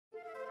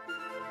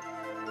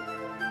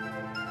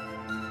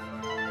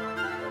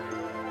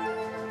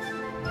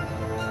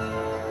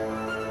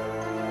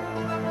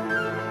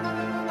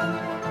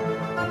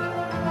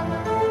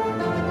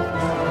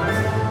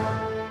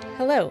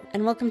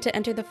and welcome to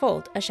Enter the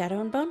Fold, a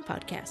Shadow and Bone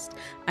podcast.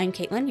 I'm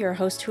Caitlin, your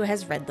host who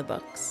has read the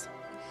books.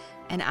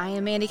 And I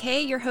am Mandy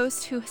Kay, your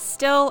host who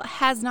still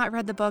has not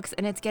read the books,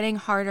 and it's getting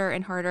harder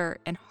and harder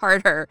and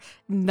harder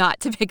not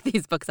to pick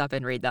these books up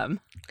and read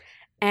them.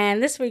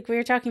 And this week we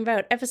are talking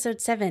about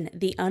Episode 7,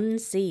 The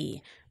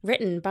Unsea,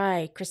 written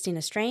by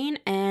Christina Strain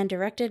and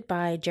directed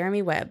by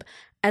Jeremy Webb.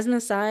 As an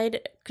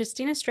aside,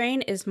 Christina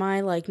Strain is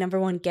my number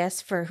one guess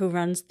for who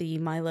runs the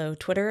Milo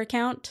Twitter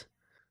account.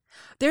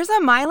 There's a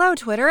Milo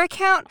Twitter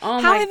account? How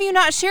have you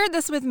not shared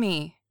this with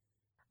me?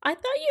 I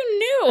thought you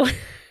knew. No!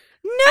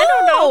 I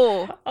don't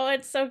know. Oh,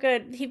 it's so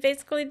good. He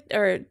basically,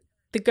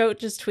 the goat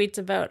just tweets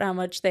about how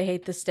much they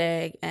hate the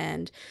stag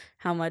and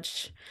how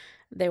much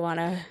they want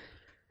to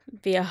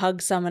be a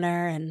hug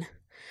summoner. And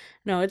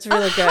no, it's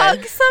really good.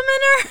 Hug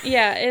summoner?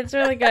 Yeah, it's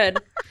really good.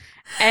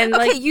 And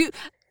okay,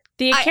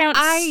 the account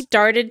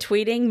started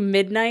tweeting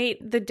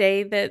midnight the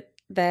day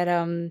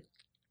that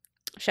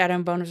Shadow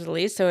and Bone was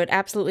released, so it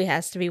absolutely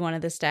has to be one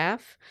of the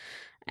staff.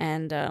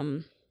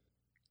 And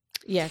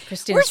yeah,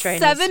 Christina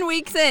Strain. We're 7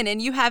 weeks in,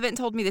 and you haven't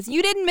told me this.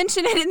 You didn't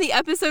mention it in the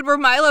episode where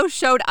Milo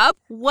showed up.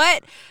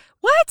 What?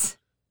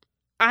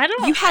 I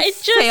don't. You have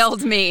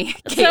failed me,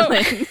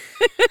 Caitlin.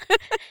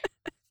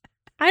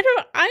 So,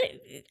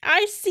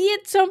 I see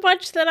it so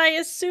much that I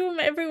assume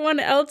everyone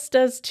else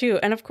does too.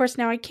 And of course,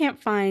 now I can't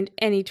find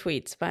any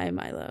tweets by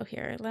Milo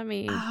here. Let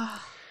me.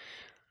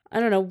 I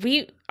don't know.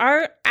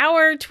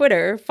 Our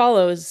Twitter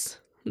follows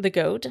the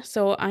goat,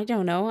 so I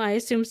don't know. I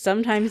assume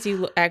sometimes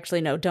you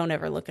actually no. Don't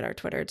ever look at our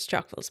Twitter. It's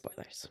chock full of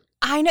spoilers.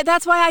 I know.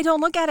 That's why I don't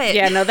look at it.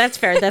 Yeah, no, that's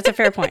fair. That's a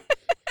fair point.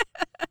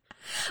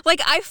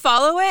 I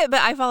follow it,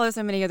 but I follow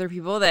so many other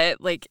people that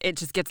it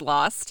just gets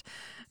lost.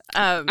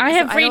 I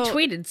have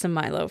retweeted some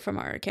Milo from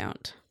our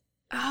account.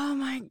 Oh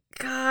my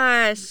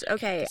gosh.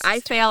 Okay, I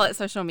fail at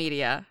social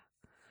media.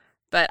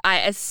 But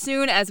as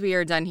soon as we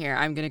are done here,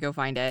 I'm going to go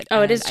find it.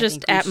 Oh, it is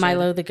just at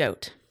Milo the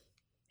goat.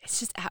 It's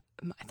just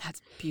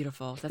that's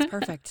beautiful. That's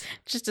perfect.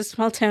 Just a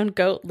small town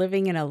goat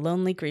living in a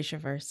lonely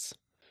Grishaverse.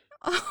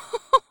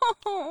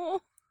 Oh,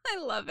 I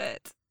love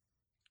it.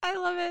 I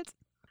love it.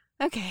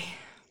 Okay.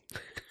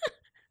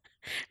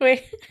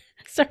 Wait,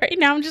 sorry.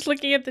 Now I'm just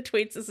looking at the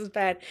tweets. This is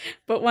bad.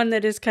 But one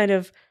that is kind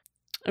of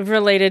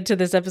related to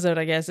this episode,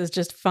 I guess, is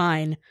just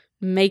fine.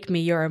 Make me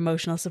your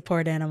emotional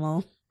support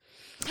animal.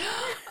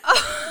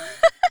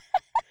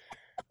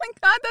 Oh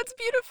my God, that's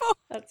beautiful.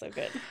 That's so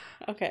good.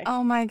 Okay.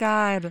 Oh my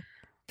God.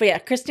 But yeah,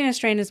 Christina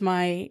Strain is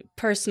my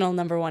personal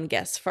number one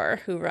guess for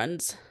who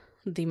runs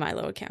the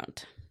Milo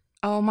account.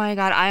 Oh my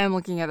God, I am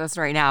looking at this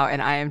right now,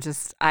 and I am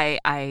just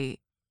I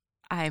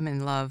am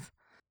in love.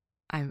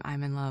 I'm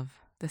in love.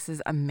 This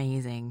is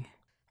amazing.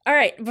 All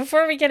right,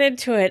 before we get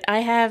into it, I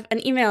have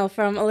an email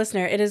from a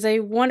listener. It is a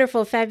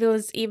wonderful,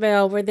 fabulous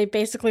email where they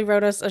basically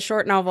wrote us a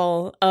short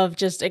novel of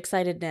just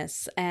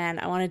excitedness, and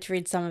I wanted to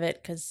read some of it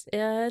because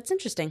it's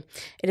interesting.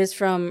 It is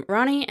from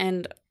Ronnie,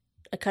 and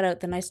I cut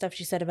out the nice stuff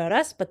she said about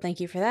us, but thank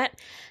you for that.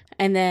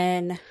 And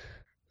then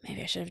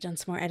maybe I should have done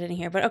some more editing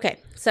here, but okay.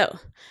 So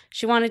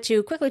she wanted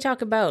to quickly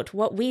talk about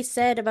what we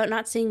said about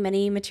not seeing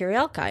many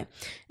Materialki.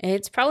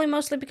 It's probably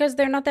mostly because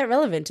they're not that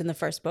relevant in the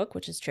first book,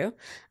 which is true.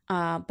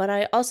 But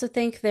I also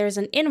think there's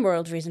an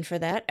in-world reason for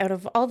that. Out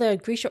of all the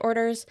Grisha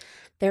orders,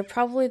 they're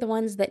probably the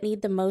ones that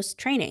need the most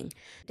training.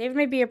 David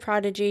may be a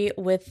prodigy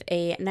with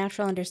a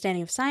natural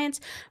understanding of science,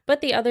 but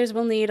the others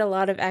will need a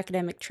lot of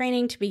academic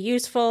training to be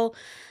useful.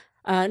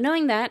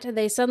 Knowing that,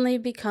 they suddenly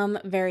become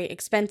very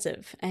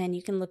expensive, and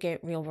you can look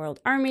at real-world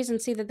armies and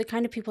see that the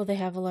kind of people they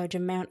have a large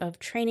amount of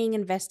training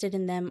invested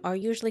in them are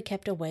usually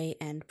kept away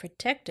and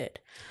protected.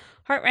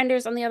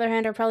 Heartrenders, on the other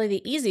hand, are probably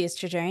the easiest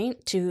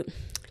to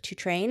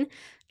train.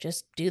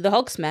 Just do the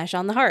Hulk smash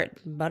on the heart.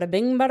 Bada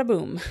bing, bada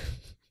boom.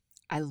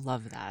 I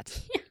love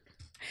that.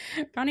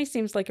 Yeah. Ronnie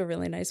seems like a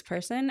really nice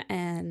person,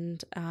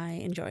 and I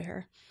enjoy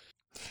her.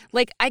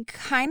 I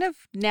kind of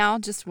now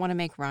just want to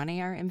make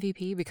Ronnie our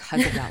MVP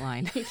because of that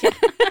line.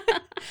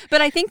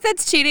 But I think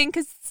that's cheating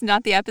because it's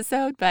not the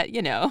episode, but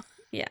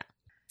Yeah.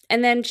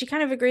 And then she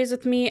kind of agrees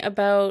with me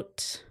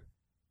about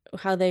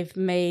how they've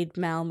made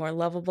Mal more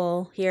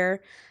lovable here.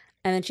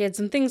 And then she had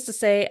some things to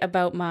say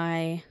about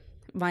my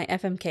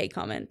FMK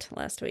comment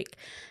last week.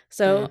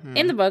 So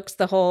in the books,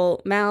 the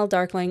whole Mal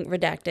Darkling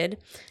redacted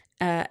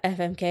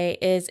FMK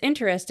is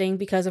interesting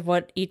because of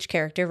what each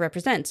character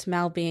represents.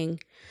 Mal being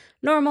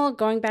normal,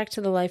 going back to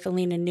the life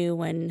Alina knew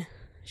when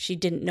she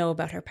didn't know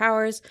about her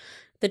powers.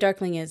 The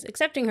Darkling is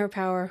accepting her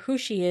power, who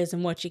she is,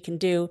 and what she can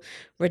do.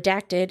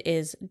 Redacted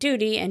is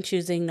duty and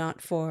choosing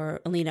not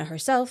for Alina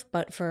herself,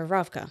 but for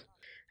Ravka.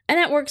 And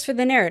that works for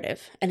the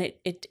narrative, and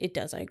it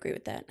does, I agree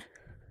with that.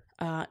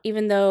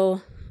 Even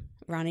though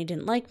Ronnie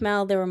didn't like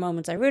Mal, there were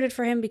moments I rooted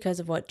for him because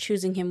of what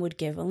choosing him would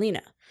give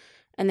Alina.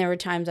 And there were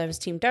times I was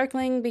Team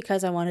Darkling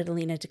because I wanted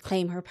Alina to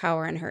claim her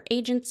power and her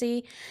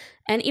agency.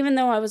 And even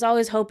though I was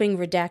always hoping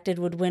Redacted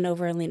would win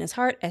over Alina's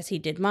heart, as he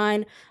did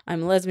mine,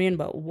 I'm a lesbian,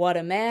 but what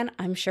a man.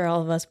 I'm sure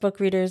all of us book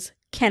readers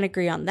can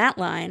agree on that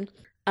line.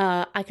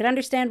 I could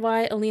understand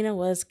why Alina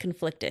was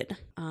conflicted.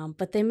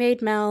 But they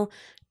made Mal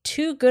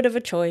too good of a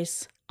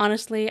choice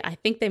honestly, I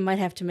think they might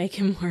have to make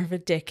him more of a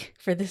dick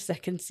for the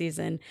second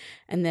season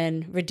and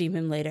then redeem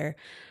him later,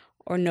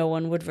 or no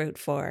one would root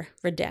for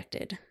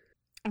Redacted.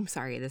 I'm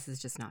sorry, this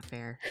is just not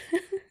fair.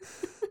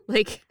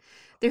 Like,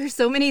 there are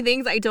so many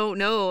things I don't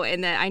know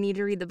and that I need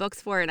to read the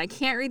books for, and I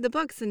can't read the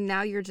books, and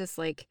now you're just,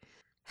 like,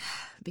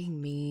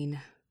 being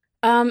mean.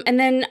 And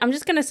then I'm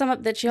just going to sum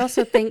up that she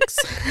also thinks...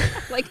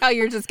 like how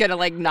you're just going to,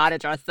 like, not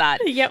address that.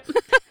 Yep.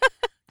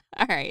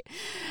 All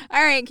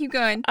right, keep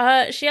going.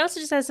 She also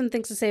just has some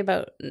things to say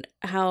about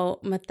how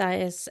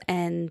Matthias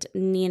and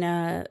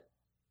Nina,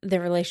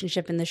 their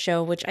relationship in the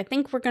show, which I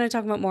think we're going to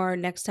talk about more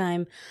next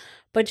time,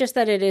 but just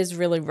that it is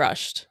really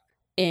rushed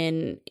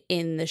in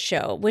the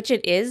show, which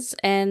it is,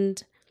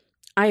 and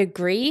I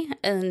agree,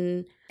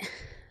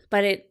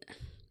 but it,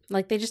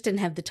 like, they just didn't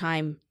have the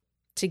time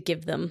to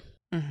give them,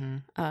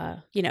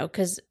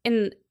 because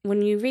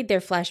when you read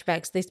their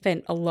flashbacks, they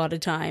spent a lot of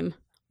time,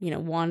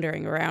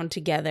 wandering around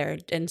together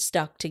and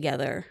stuck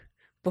together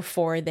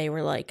before they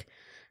were like,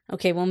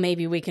 okay, well,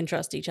 maybe we can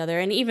trust each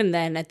other. And even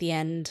then at the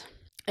end,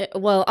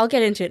 well, I'll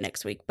get into it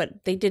next week,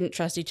 but they didn't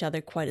trust each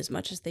other quite as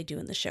much as they do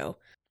in the show.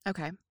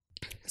 Okay.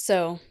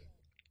 So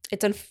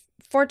it's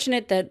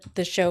unfortunate that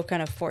the show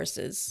kind of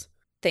forces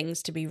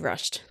things to be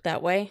rushed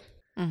that way.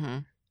 Mm-hmm.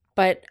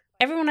 But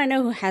everyone I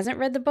know who hasn't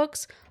read the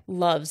books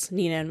loves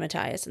Nina and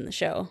Matthias in the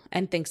show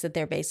and thinks that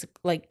they're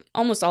like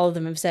almost all of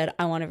them have said,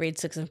 I want to read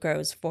Six of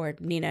Crows for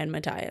Nina and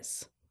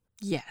Matthias.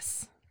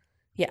 Yes.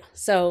 Yeah.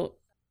 So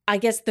I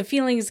guess the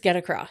feelings get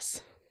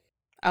across.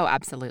 Oh,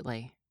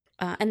 absolutely.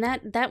 And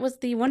that was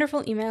the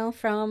wonderful email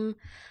from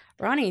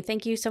Ronnie.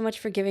 Thank you so much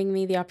for giving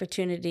me the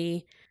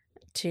opportunity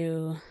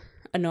to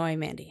annoy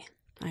Mandy.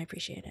 I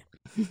appreciate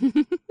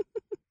it.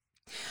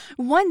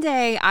 One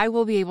day I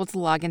will be able to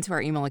log into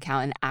our email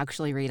account and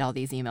actually read all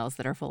these emails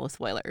that are full of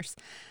spoilers.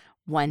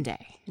 One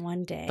day.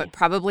 But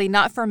probably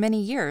not for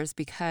many years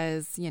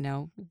because,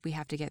 we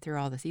have to get through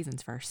all the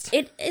seasons first.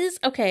 It is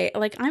okay.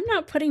 Like, I'm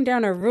not putting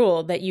down a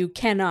rule that you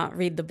cannot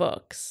read the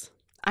books.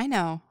 I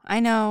know.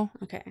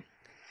 Okay.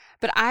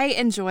 But I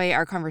enjoy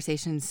our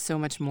conversations so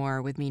much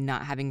more with me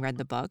not having read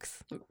the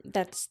books.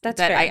 That's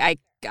fair.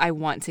 I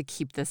want to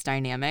keep this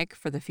dynamic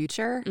for the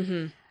future,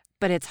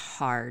 but it's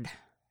hard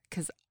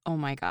because, oh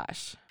my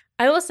gosh.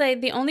 I will say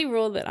the only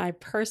rule that I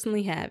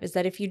personally have is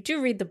that if you do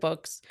read the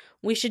books,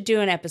 we should do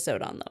an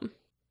episode on them,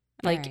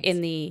 like in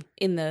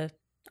the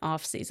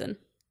off season.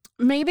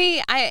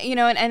 Maybe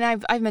and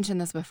I've mentioned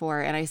this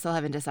before, and I still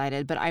haven't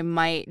decided, but I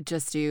might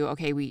just do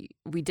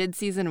we did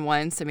season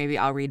 1, so maybe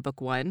I'll read book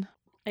 1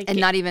 and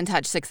not even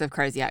touch Six of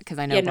Crows yet because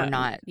I know we're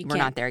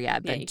not there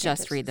yet, but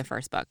just read the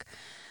first book,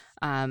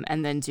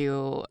 and then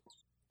do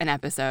an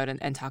episode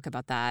and talk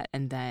about that,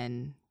 and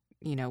then.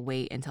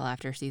 Wait until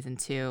after season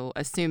 2,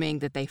 assuming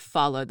that they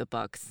follow the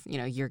books.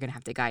 You're going to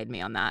have to guide me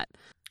on that.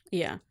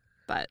 Yeah.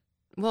 But,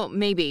 well,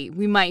 maybe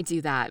we might do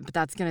that, but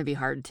that's going to be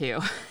hard too.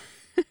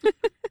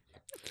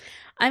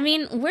 I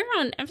mean, we're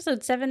on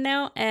episode 7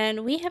 now,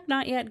 and we have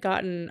not yet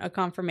gotten a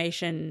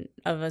confirmation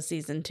of a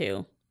season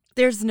 2.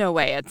 There's no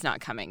way it's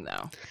not coming,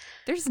 though.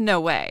 There's no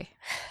way.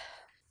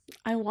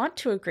 I want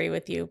to agree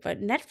with you,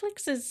 but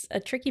Netflix is a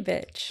tricky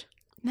bitch.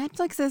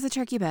 Netflix is a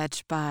tricky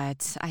bitch,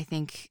 but I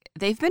think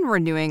they've been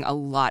renewing a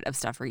lot of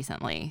stuff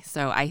recently,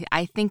 so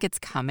I think it's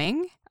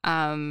coming.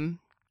 There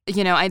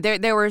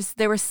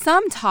was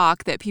some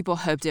talk that people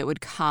hoped it would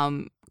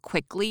come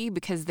quickly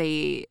because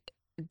they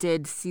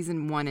did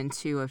season 1 and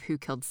 2 of Who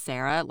Killed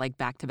Sarah like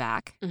back to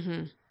back.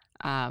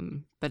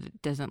 But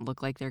it doesn't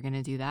look like they're going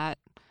to do that.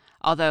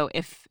 Although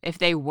if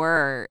they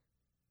were,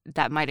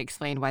 that might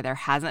explain why there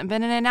hasn't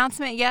been an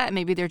announcement yet.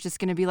 Maybe they're just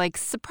going to be like,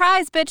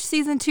 surprise, bitch,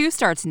 season 2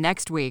 starts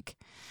next week.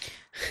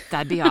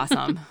 That'd be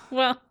awesome.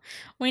 Well,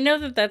 we know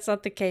that that's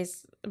not the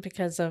case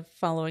because of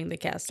following the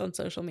cast on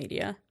social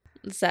media.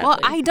 Sadly. Well,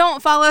 I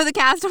don't follow the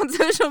cast on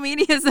social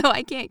media, so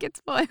I can't get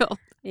spoiled.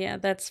 Yeah,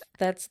 that's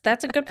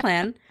a good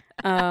plan.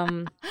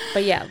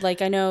 But yeah,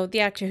 like I know the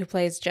actor who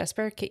plays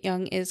Jesper, Kit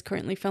Young, is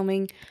currently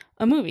filming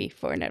a movie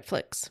for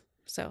Netflix.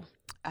 So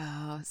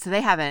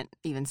they haven't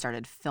even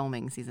started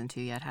filming season 2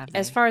 yet, have they?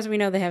 As far as we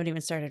know, they haven't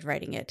even started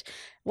writing it.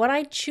 What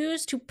I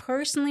choose to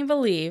personally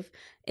believe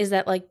is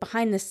that, like,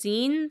 behind the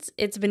scenes,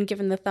 it's been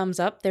given the thumbs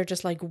up. They're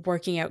just, like,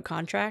 working out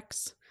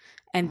contracts,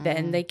 and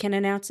then they can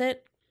announce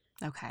it.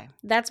 Okay.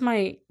 That's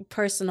my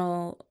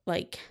personal,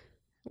 like,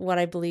 what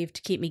I believe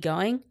to keep me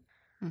going.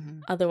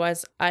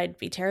 Otherwise, I'd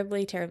be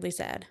terribly, terribly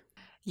sad.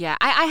 Yeah,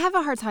 I have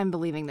a hard time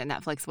believing that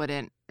Netflix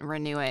wouldn't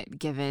renew it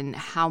given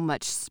how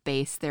much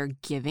space they're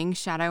giving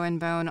Shadow and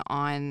Bone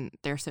on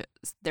their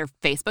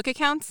Facebook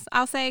accounts,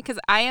 I'll say, because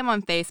I am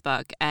on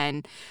Facebook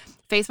and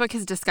Facebook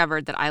has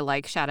discovered that I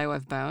like Shadow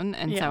of Bone,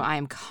 and so I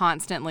am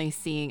constantly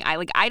seeing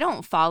I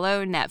don't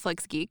follow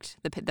Netflix Geeked,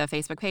 the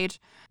Facebook page,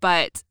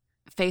 but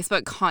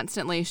Facebook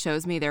constantly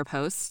shows me their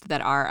posts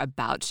that are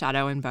about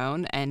Shadow and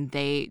Bone, and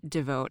they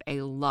devote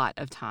a lot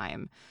of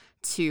time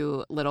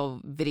to little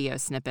video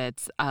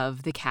snippets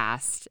of the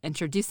cast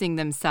introducing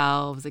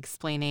themselves,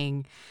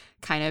 explaining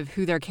kind of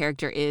who their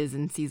character is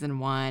in season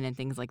 1 and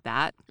things like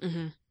that.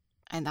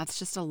 And that's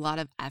just a lot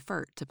of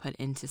effort to put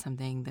into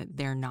something that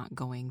they're not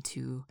going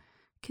to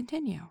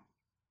continue.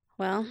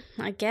 Well,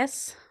 I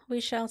guess we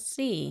shall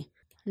see.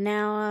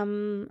 Now,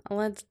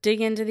 let's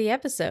dig into the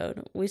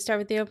episode. We start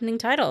with the opening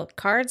title,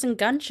 Cards and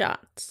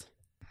Gunshots.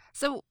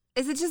 So,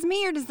 is it just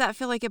me, or does that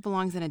feel like it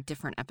belongs in a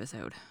different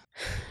episode?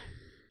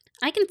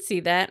 I can see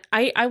that.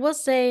 I will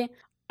say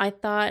I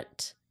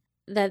thought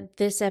that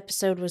this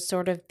episode was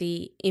sort of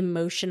the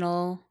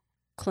emotional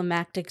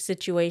climactic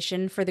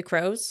situation for the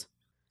Crows.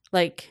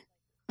 Like,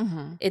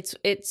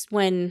 it's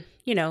when,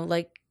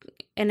 like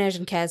Inej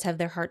and Kaz have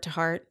their heart to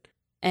heart,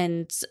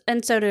 and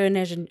so do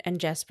Inej and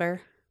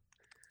Jesper.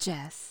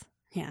 Jess.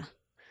 Yeah.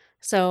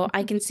 So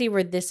I can see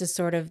where this is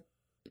sort of,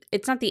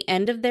 it's not the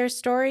end of their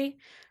story,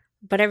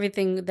 but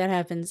everything that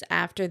happens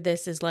after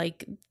this is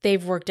like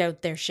they've worked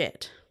out their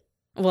shit.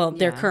 Well,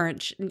 their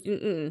current,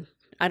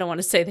 I don't want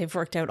to say they've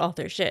worked out all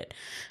their shit,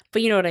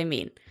 but you know what I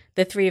mean.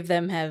 The three of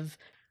them have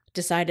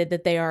decided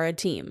that they are a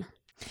team.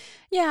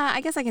 Yeah,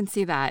 I guess I can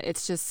see that.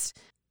 It's just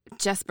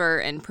Jesper,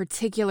 and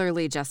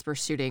particularly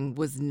Jesper's shooting,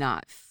 was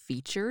not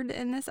featured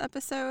in this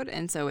episode.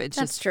 And so it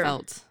just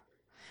felt,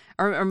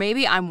 or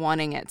maybe I'm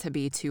wanting it to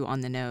be too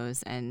on the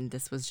nose, and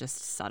this was just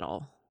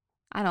subtle.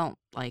 I don't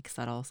like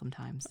subtle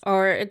sometimes.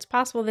 Or it's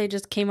possible they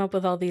just came up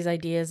with all these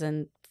ideas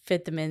and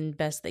fit them in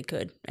best they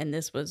could. And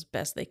this was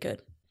best they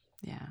could.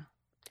 Yeah.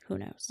 Who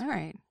knows? All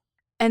right.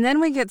 And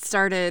then we get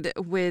started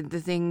with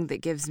the thing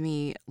that gives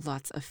me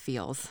lots of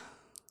feels.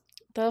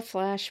 The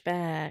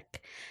flashback.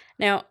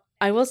 Now,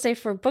 I will say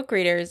for book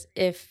readers,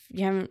 if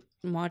you haven't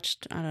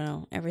watched, I don't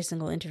know, every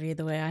single interview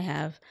the way I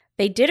have,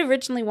 they did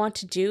originally want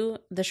to do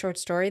the short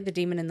story, The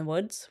Demon in the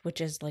Woods,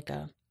 which is like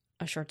a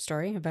short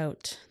story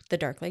about the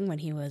Darkling when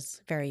he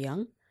was very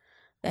young.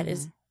 That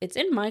is, it's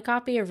in my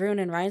copy of Ruin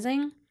and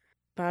Rising,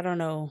 but I don't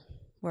know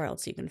where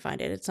else you can find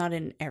it. It's not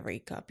in every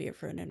copy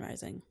of Ruin and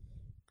Rising.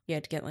 You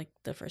had to get like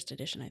the first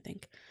edition, I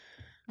think.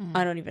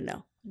 I don't even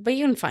know. But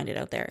you can find it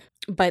out there.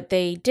 But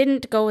they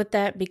didn't go with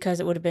that because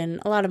it would have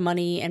been a lot of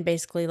money and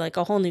basically like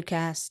a whole new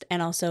cast.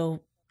 And also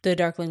the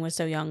Darkling was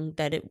so young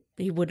that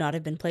he would not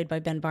have been played by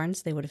Ben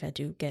Barnes. They would have had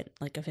to get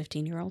like a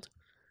 15-year-old.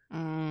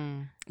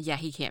 Yeah,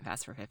 he can't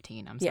pass for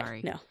 15. I'm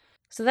sorry. No.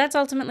 So that's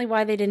ultimately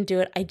why they didn't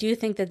do it. I do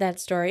think that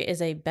story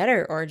is a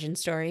better origin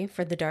story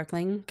for the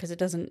Darkling because it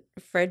doesn't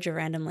fridge a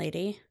random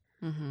lady.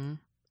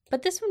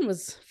 But this one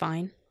was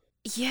fine.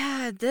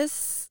 Yeah,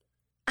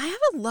 I have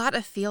a lot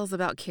of feels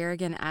about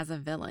Kerrigan as a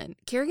villain.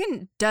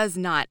 Kerrigan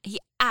he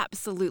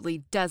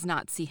absolutely does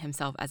not see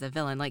himself as a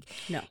villain. Like,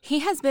 no. He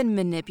has been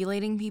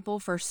manipulating people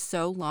for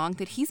so long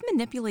that he's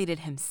manipulated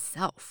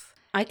himself.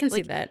 I can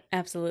see that,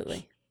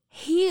 absolutely.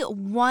 He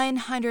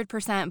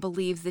 100%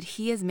 believes that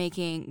he is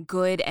making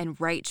good and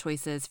right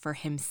choices for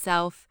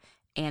himself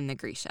and the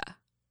Grisha.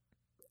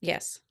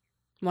 Yes.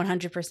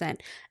 100%.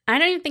 I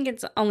don't even think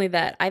it's only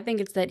that. I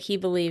think it's that he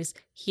believes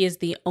he is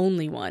the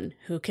only one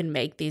who can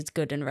make these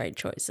good and right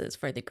choices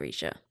for the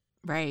Grisha.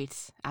 Right.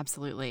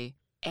 Absolutely.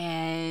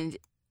 And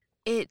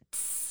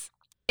it's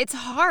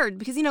hard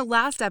because,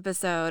 last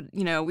episode,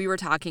 we were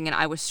talking and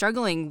I was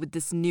struggling with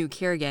this new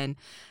Kerrigan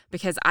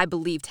because I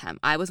believed him.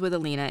 I was with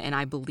Alina and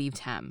I believed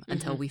him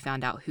until we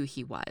found out who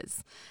he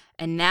was.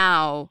 And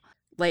now,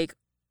 like,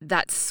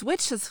 that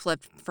switch has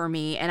flipped for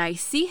me and I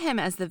see him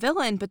as the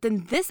villain, but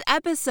then this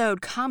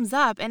episode comes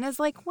up and is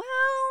like,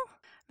 well,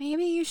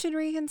 maybe you should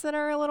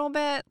reconsider a little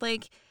bit.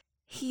 Like,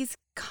 he's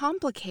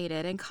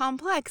complicated and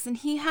complex and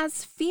he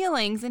has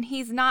feelings and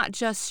he's not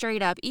just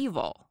straight up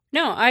evil.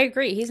 No, I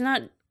agree. He's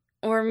not,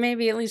 or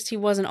maybe at least he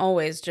wasn't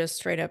always just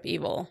straight up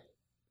evil.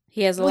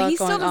 He has a lot going on. He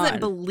still doesn't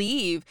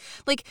believe.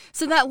 Like,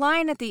 so that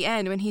line at the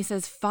end when he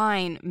says,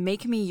 fine,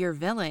 make me your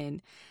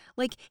villain.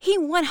 Like, he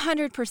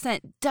 100%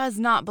 does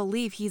not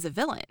believe he's a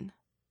villain.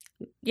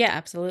 Yeah,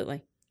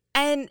 absolutely.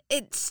 And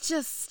it's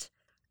just,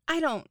 I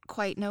don't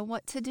quite know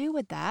what to do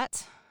with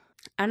that.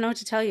 I don't know what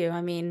to tell you.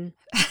 I mean,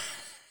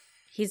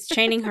 he's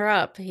chaining her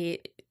up. He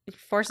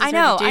forces her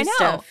to do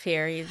stuff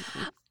here.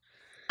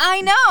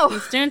 I know.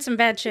 He's doing some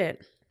bad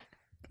shit.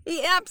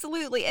 He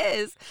absolutely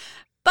is.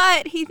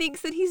 But he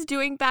thinks that he's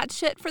doing bad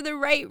shit for the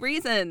right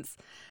reasons.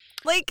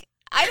 Like,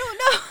 I don't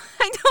know.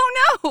 I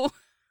don't know.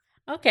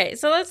 Okay,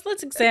 so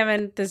let's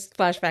examine this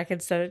flashback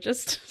instead of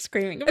just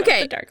screaming about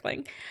the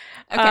Darkling.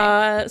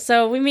 Okay.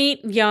 So we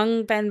meet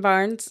young Ben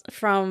Barnes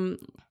from,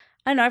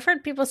 I don't know, I've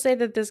heard people say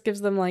that this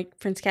gives them like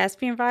Prince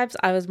Caspian vibes.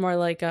 I was more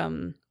like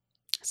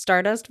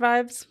Stardust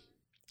vibes.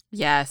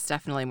 Yes,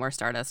 definitely more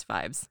Stardust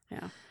vibes.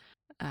 Yeah.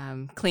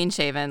 Clean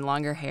shaven,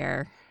 longer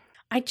hair.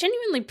 I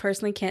genuinely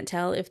personally can't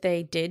tell if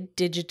they did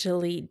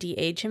digitally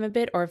de-age him a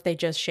bit or if they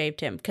just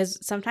shaved him. Because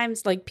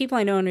sometimes, like, people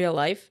I know in real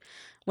life,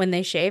 when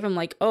they shave, I'm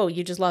like, oh,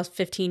 you just lost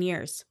 15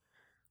 years.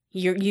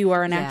 You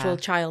are an actual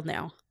child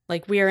now.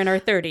 Like, we are in our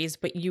 30s,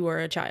 but you are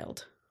a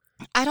child.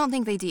 I don't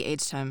think they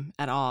de-aged him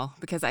at all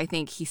because I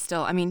think he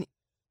still, I mean,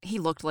 he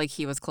looked like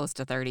he was close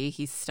to 30.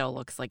 He still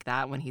looks like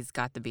that when he's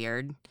got the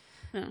beard.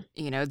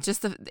 Yeah.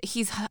 Just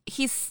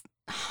he's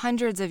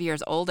hundreds of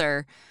years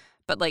older,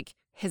 but like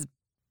his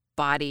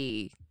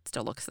body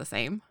still looks the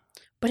same.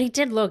 But he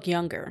did look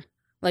younger.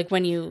 Like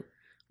when you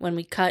when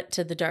we cut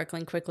to the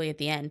Darkling quickly at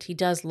the end, he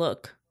does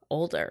look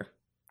older.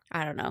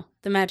 I don't know.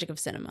 The magic of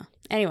cinema.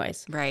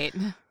 Anyways. Right.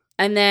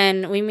 And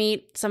then we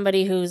meet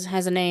somebody who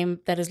has a name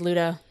that is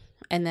Luda,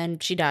 and then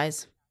she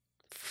dies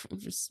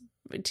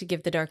to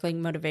give the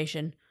Darkling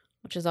motivation,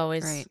 which is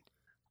always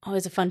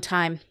a fun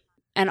time.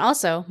 And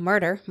also,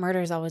 murder.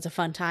 Murder is always a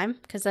fun time,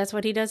 because that's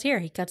what he does here.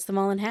 He cuts them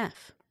all in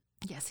half.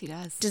 Yes, he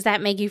does. Does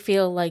that make you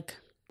feel like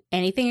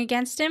anything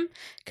against him?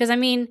 Because, I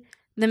mean,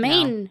 the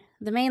main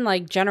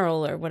like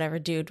general or whatever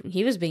dude,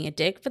 he was being a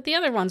dick, but the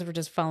other ones were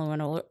just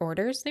following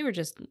orders. They were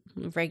just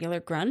regular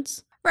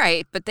grunts.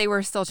 Right, but they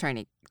were still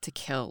trying to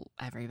kill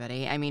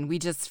everybody. I mean, we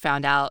just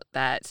found out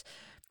that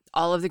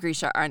all of the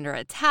Grisha are under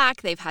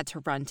attack. They've had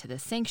to run to the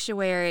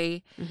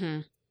sanctuary. Mm-hmm.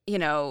 You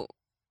know,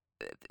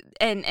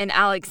 and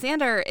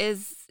Alexander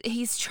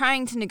he's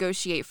trying to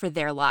negotiate for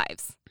their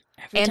lives.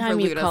 Every time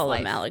you call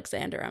him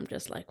Alexander, I'm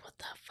just like, what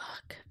the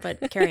fuck?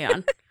 But carry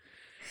on.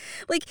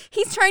 Like,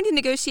 he's trying to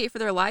negotiate for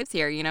their lives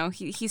here, you know?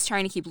 He's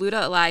trying to keep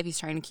Luda alive. He's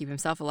trying to keep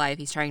himself alive.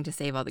 He's trying to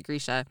save all the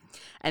Grisha.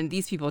 And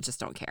these people just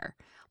don't care.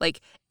 Like,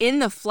 in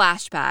the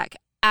flashback,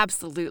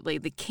 absolutely,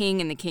 the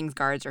king and the king's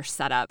guards are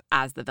set up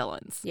as the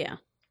villains. Yeah.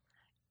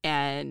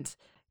 And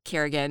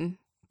Kerrigan,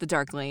 the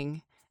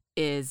Darkling,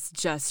 is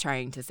just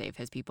trying to save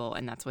his people,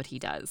 and that's what he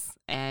does.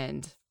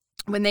 And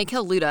when they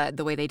kill Luda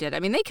the way they did,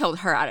 I mean, they killed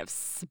her out of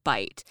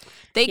spite.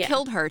 They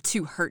killed her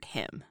to hurt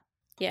him.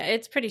 Yeah,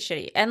 it's pretty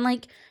shitty. And,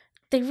 like,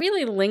 they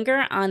really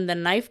linger on the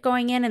knife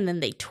going in, and then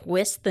they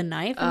twist the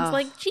knife. And it's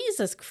like,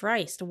 Jesus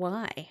Christ,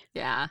 why?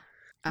 Yeah.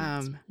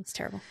 It's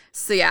terrible.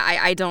 So, yeah,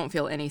 I don't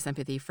feel any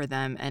sympathy for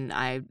them, and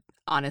I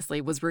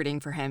honestly was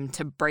rooting for him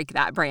to break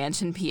that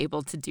branch and be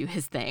able to do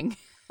his thing.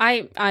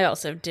 I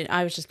also did.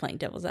 I was just playing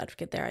devil's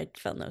advocate there. I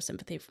felt no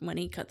sympathy when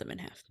he cut them in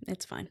half.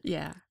 It's fine.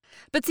 Yeah.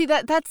 But see,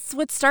 that's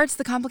what starts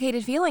the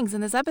complicated feelings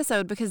in this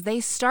episode, because they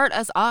start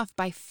us off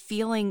by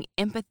feeling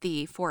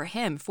empathy for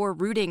him, for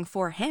rooting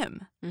for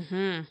him.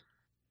 Mm-hmm.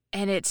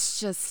 And it's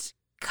just,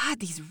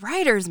 God, these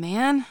writers,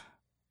 man.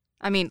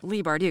 I mean,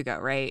 Leigh Bardugo,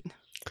 right?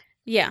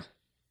 Yeah.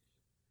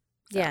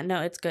 So. Yeah,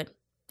 no, it's good.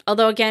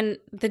 Although, again,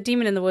 the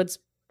Demon in the Woods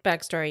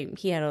backstory,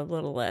 he had a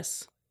little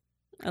less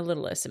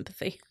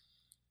sympathy.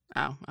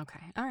 Oh,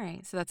 okay. All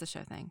right. So that's a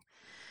show thing.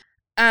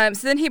 So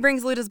then he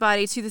brings Luda's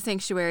body to the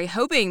sanctuary,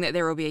 hoping that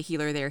there will be a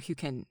healer there who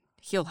can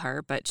heal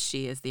her, but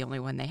she is the only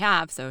one they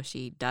have, so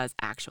she does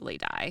actually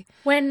die.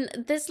 When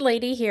this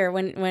lady here,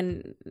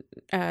 when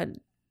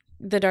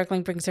the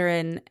Darkling brings her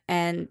in,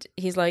 and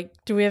he's like,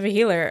 "Do we have a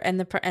healer?" and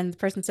the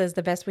person says,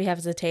 "The best we have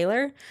is a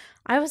tailor,"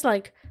 I was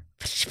like,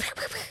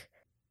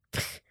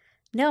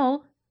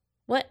 "No,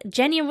 what?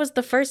 Genya was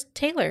the first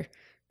tailor.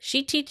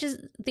 She teaches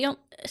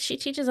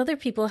other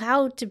people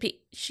how to be.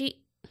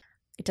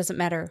 It doesn't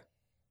matter."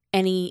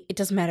 It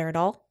doesn't matter at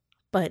all,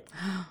 but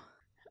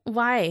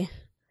why?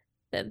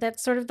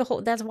 That's sort of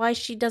that's why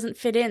she doesn't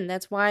fit in.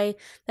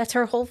 That's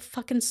her whole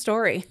fucking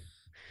story.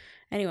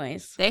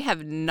 Anyways. They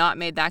have not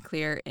made that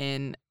clear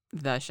in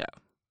the show.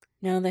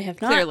 No, they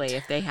have not. Clearly,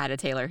 if they had a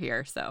tailor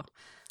here, so.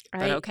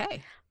 But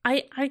okay.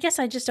 I guess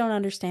I just don't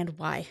understand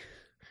why.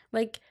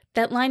 Like,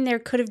 that line there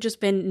could have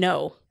just been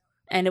no,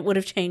 and it would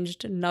have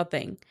changed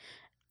nothing.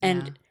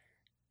 And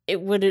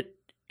it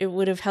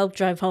would have helped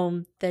drive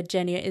home that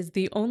Genya is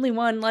the only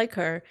one like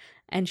her,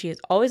 and she has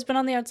always been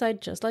on the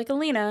outside just like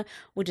Alina,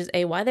 which is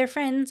why they're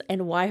friends,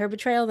 and why her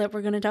betrayal that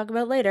we're going to talk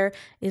about later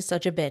is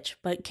such a bitch.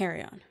 But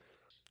carry on.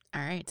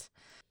 All right.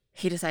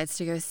 He decides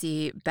to go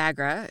see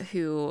Baghra,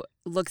 who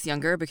looks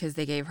younger because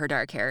they gave her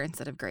dark hair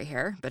instead of gray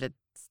hair, but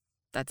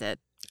that's it.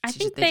 I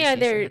think they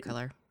either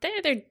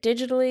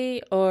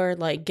digitally or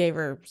like gave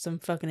her some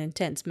fucking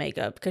intense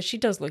makeup, because she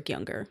does look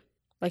younger.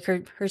 Like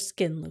her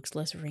skin looks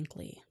less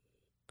wrinkly.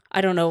 I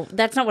don't know.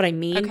 That's not what I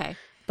mean. Okay.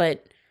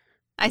 But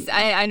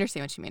I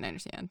understand what you mean. I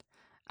understand.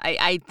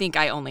 I think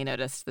I only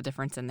noticed the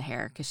difference in the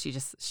hair because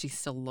she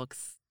still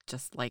looks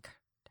just like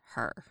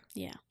her.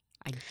 Yeah.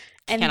 I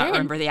cannot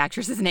remember the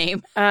actress's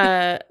name.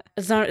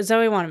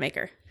 Zoe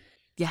Wanamaker.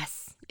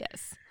 Yes.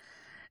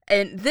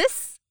 And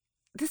this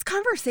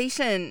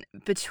conversation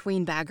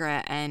between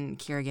Baghra and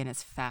Kerrigan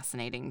is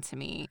fascinating to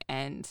me,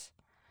 and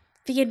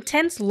the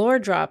intense lore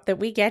drop that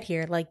we get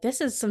here, like,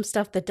 this is some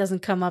stuff that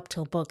doesn't come up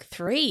till book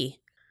 3.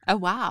 Oh,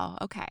 wow.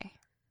 Okay.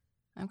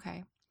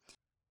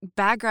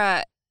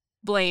 Baghra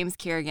blames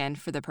Kerrigan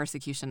for the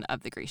persecution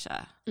of the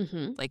Grisha.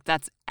 Mm-hmm. Like,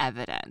 that's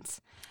evident.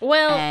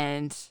 Well,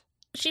 and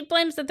she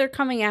blames that they're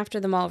coming after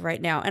them all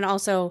right now. And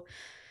also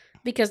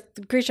because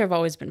the Grisha have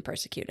always been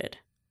persecuted.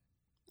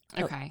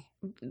 Okay.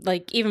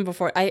 Like, even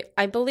before,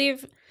 I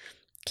believe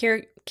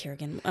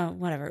Kerrigan,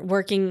 whatever,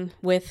 working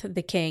with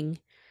the king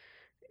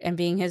and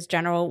being his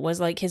general was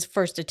like his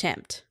first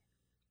attempt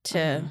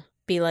to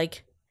be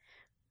like,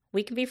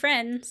 we can be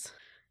friends.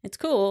 It's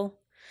cool.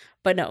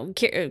 But no,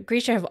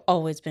 Grisha have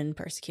always been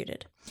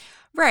persecuted.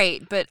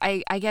 Right. But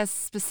I guess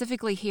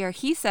specifically here,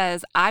 he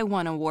says, I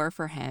won a war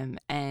for him.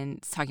 And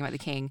it's talking about the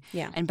king.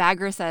 Yeah. And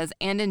Baghra says,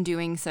 and in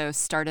doing so,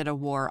 started a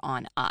war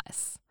on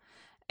us.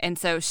 And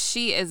so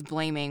she is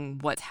blaming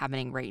what's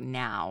happening right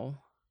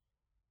now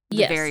the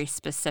Yes. very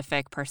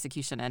specific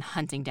persecution and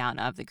hunting down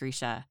of the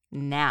Grisha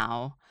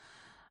now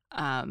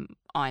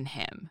on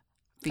him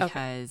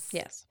because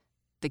Yes.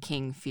 the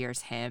king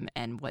fears him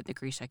and what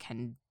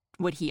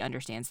he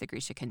understands the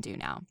Grisha can do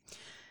now.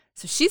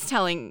 So she's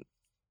telling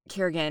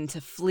Kerrigan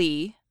to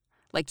flee,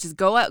 like just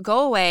go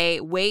away,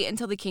 wait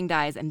until the king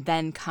dies, and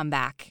then come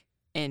back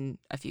in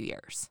a few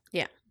years.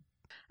 Yeah.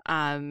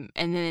 And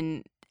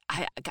then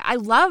I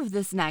love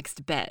this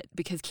next bit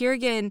because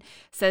Kerrigan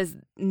says,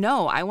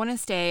 no, I want to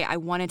stay. I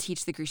want to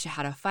teach the Grisha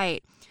how to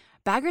fight.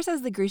 Bagger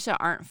says the Grisha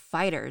aren't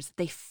fighters.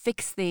 They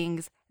fix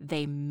things.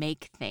 They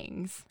make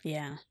things.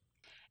 Yeah.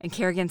 And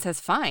Kerrigan says,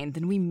 fine,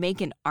 then we make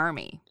an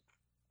army.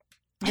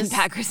 And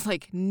Bagger's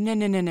like, no.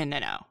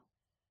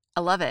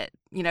 I love it.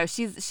 You know,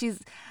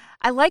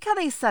 I like how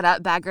they set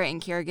up Bagger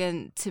and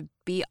Kerrigan to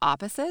be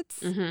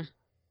opposites,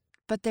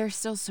 but they're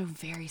still so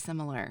very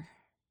similar.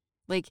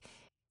 Like,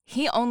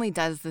 he only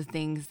does the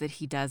things that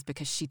he does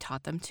because she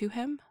taught them to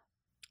him.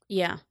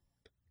 Yeah.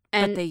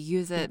 But they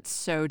use it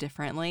so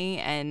differently.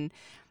 And,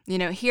 you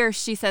know, here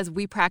she says,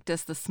 we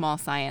practice the small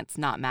science,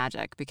 not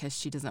magic, because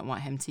she doesn't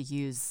want him to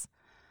use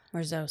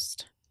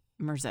Merzost.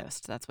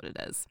 That's what it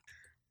is.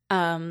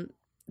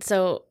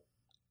 So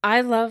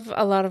I love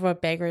a lot of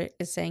what Bagger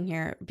is saying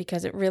here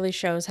because it really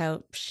shows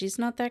how she's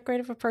not that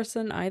great of a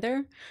person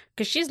either.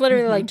 Because she's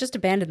literally like, just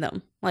abandon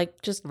them.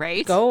 Like, just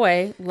go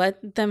away,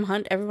 let them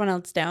hunt everyone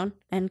else down,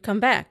 and come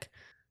back.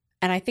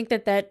 And I think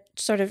that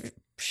sort of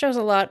shows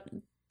a lot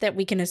that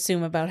we can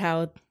assume about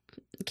how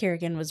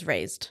Kerrigan was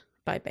raised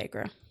by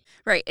Bagger.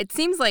 Right. It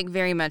seems like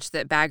very much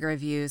that Bagger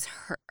views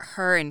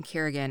her and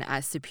Kerrigan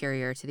as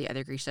superior to the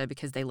other Grisha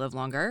because they live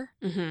longer.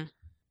 Mm-hmm.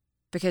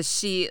 Because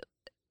she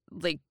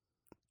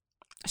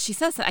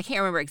says, I can't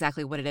remember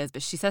exactly what it is,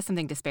 but she says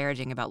something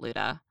disparaging about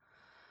Luda.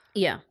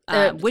 Yeah.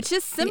 Which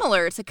is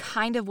similar to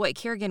kind of what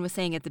Kerrigan was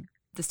saying at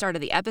the start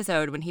of the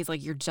episode when he's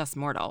like, you're just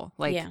mortal.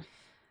 Like, yeah.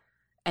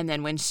 And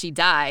then when she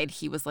died,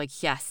 he was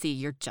like, yeah, see,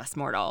 you're just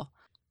mortal.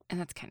 And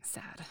that's kind of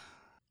sad.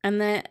 And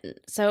then,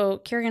 so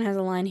Kerrigan has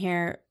a line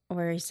here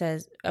where he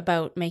says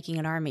about making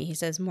an army. He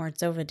says,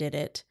 Morozova did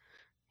it.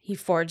 He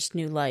forged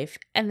new life.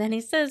 And then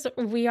he says,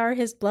 we are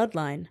his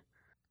bloodline.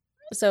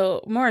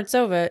 So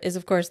Morozova is,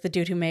 of course, the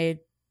dude who made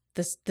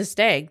the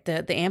stag,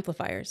 the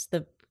amplifiers,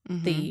 the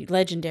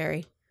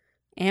legendary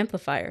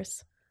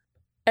amplifiers.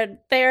 And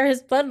they are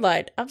his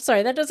bloodline. I'm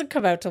sorry, that doesn't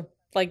come out till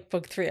like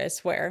book 3, I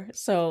swear.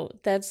 So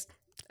that's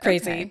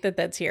crazy that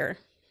that's here.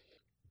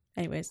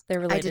 Anyways, they're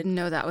related. I didn't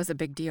know that was a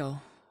big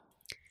deal.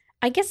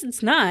 I guess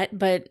it's not,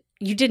 but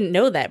you didn't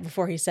know that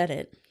before he said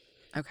it.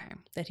 Okay.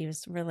 That he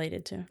was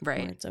related to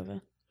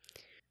Morozova.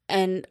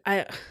 And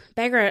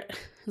Bagger,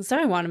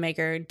 Zoe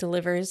Wanamaker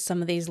delivers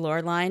some of these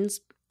lore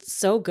lines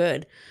so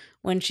good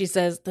when she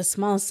says, the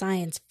small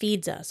science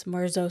feeds us.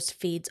 Merzost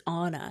feeds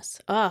on us.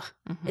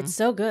 It's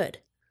so good.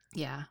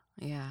 Yeah.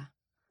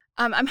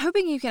 I'm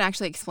hoping you can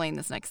actually explain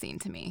this next scene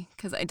to me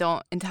because I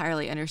don't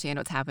entirely understand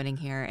what's happening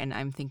here. And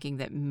I'm thinking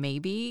that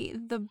maybe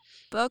the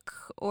book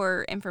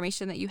or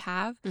information that you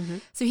have. Mm-hmm.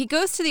 So he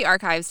goes to the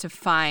archives to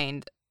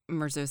find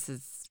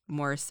Merzost's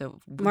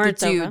the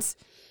dude's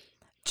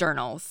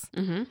journals.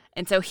 Mm-hmm.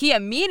 And so he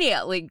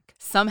immediately,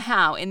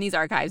 somehow, in these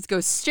archives,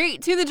 goes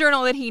straight to the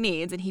journal that he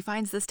needs. And he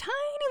finds this tiny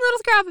little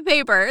scrap of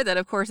paper that,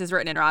 of course, is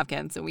written in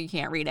Ravkan, so we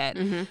can't read it.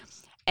 Mm-hmm.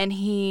 And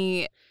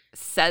he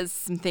says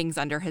some things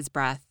under his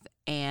breath.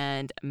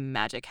 And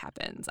magic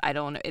happens. I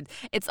don't know.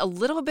 It's a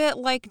little bit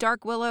like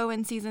Dark Willow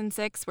in season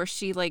 6 where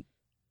she like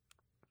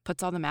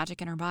puts all the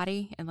magic in her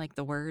body and like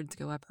the words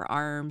go up her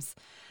arms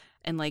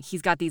and like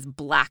he's got these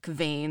black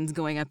veins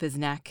going up his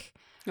neck.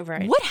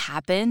 Right. What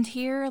happened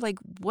here? Like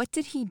what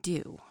did he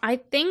do? I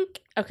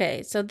think,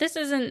 so this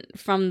isn't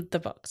from the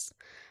books,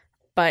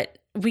 but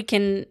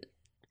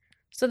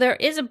so there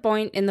is a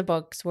point in the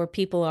books where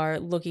people are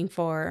looking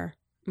for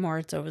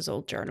Morozova's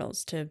old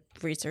journals to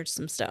research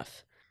some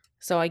stuff.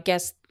 So I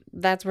guess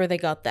that's where they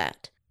got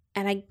that.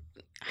 And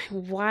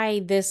why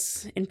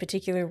this in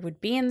particular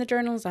would be in the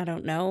journals, I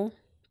don't know.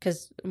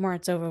 Because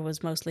Morozova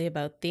was mostly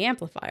about the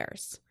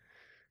amplifiers.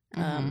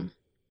 Mm-hmm.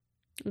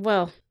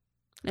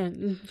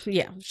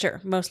 Yeah, sure.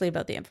 Mostly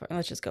about the amplifiers.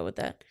 Let's just go with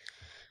that.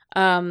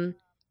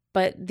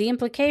 But the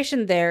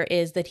implication there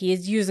is that he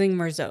is using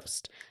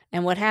Merzost.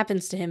 And what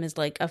happens to him is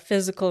like a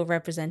physical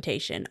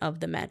representation of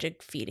the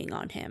magic feeding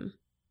on him.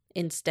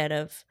 Instead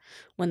of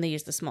when they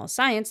use the small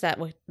science,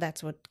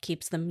 that's what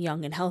keeps them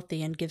young and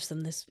healthy and gives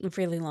them this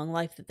really long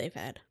life that they've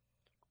had.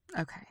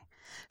 Okay.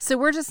 So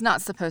we're just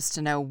not supposed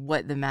to know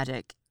what the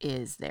magic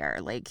is there,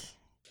 like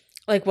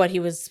what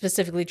he was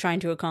specifically trying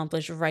to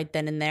accomplish right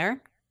then and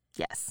there?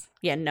 Yes.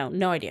 Yeah,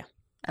 no idea.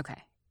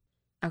 Okay.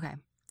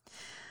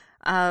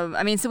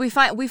 I mean, so we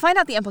find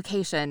out the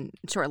implication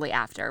shortly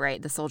after,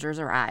 right? The soldiers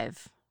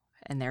arrive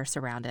and they're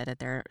surrounded at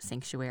their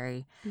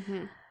sanctuary.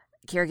 Mm-hmm.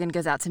 Kerrigan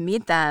goes out to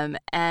meet them,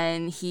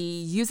 and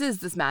he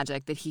uses this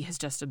magic that he has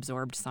just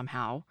absorbed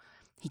somehow.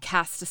 He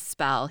casts a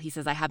spell. He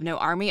says, I have no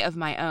army of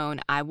my own.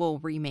 I will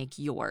remake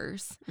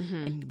yours.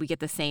 Mm-hmm. And we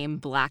get the same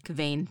black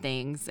vein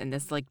things, and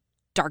this, like,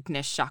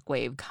 darkness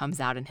shockwave comes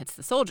out and hits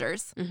the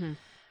soldiers. Mm-hmm.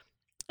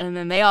 And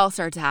then they all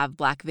start to have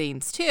black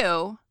veins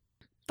too.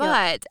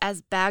 But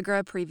as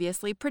Baghra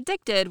previously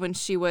predicted when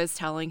she was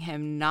telling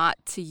him not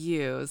to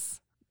use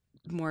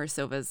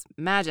Morisilva's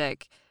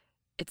magic,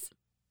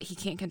 he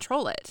can't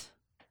control it.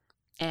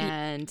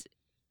 And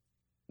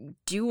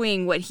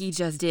doing what he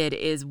just did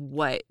is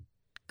what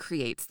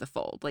creates the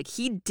fold. Like,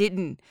 he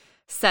didn't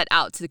set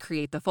out to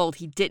create the fold.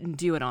 He didn't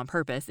do it on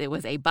purpose. It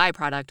was a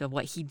byproduct of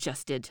what he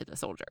just did to the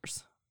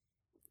soldiers.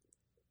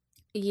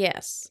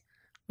 Yes,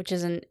 which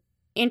is an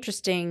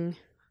interesting...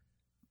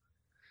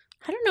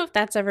 I don't know if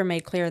that's ever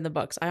made clear in the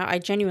books. I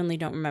genuinely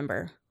don't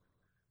remember.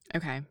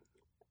 Okay.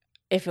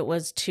 If it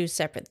was two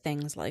separate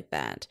things like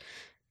that.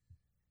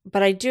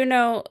 But I do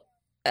know,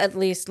 at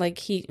least, like,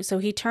 he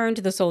turned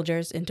the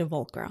soldiers into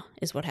Volcra,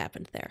 is what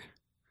happened there.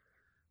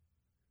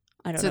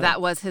 I don't know. So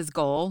that was his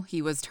goal?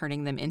 He was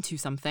turning them into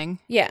something?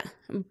 Yeah,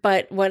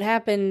 but what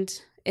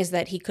happened is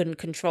that he couldn't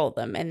control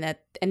them, and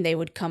they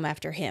would come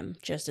after him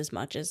just as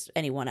much as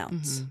anyone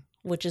else,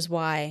 which is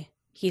why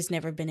he's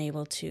never been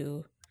able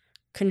to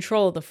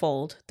control the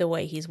fold the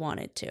way he's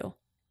wanted to.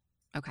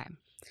 Okay.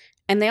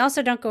 And they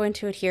also don't go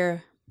into it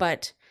here,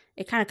 but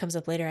it kind of comes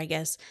up later, I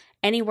guess.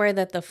 Anywhere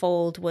that the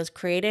fold was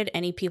created,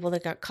 any people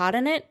that got caught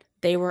in it,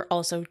 they were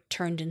also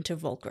turned into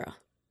Volcra.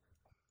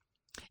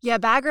 Yeah,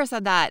 Baghra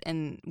said that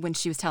when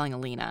she was telling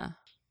Alina.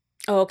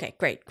 Oh, okay.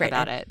 Great.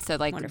 About it. So,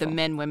 like, wonderful. The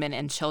men, women,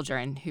 and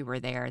children who were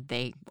there,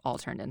 they all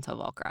turned into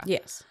Volcra.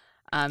 Yes.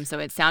 So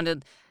it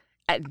sounded...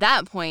 At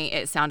that point,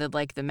 it sounded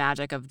like the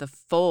magic of the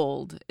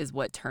fold is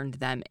what turned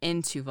them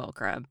into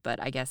Volcra, but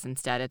I guess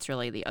instead it's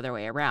really the other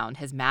way around.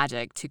 His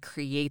magic to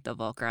create the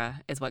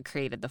Volcra is what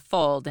created the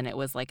fold, and it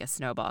was like a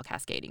snowball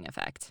cascading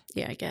effect.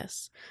 Yeah, I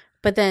guess.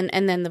 But then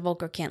the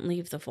Volcra can't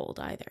leave the fold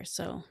either,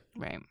 so...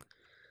 Right.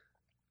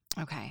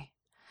 Okay.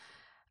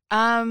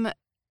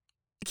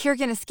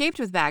 Kirigan escaped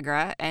with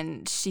Baghra,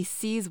 and she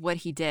sees what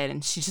he did,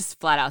 and she just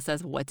flat out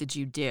says, "What did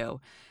you do?"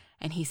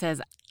 And he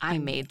says, I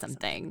made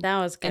something. That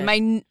was good.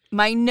 And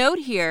my note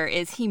here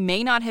is he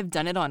may not have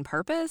done it on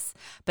purpose,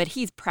 but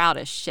he's proud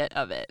as shit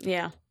of it.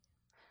 Yeah.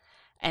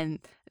 And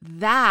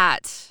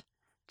that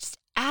just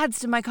adds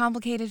to my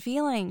complicated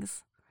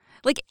feelings.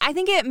 Like, I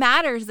think it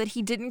matters that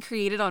he didn't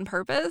create it on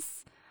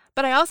purpose,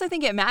 but I also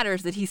think it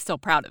matters that he's still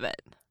proud of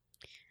it.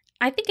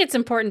 I think it's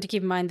important to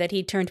keep in mind that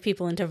he turned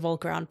people into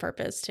Volcra on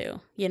purpose,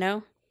 too, you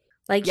know?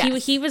 Like,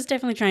 yes. he was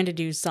definitely trying to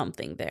do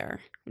something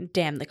there.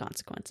 Damn the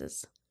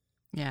consequences.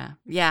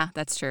 Yeah,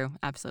 that's true.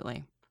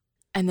 Absolutely.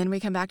 And then we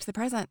come back to the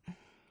present.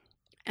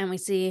 And we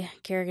see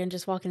Kirigan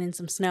just walking in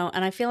some snow.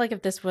 And I feel like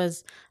if this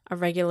was a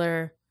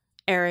regular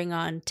airing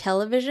on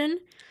television,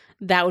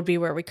 that would be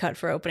where we cut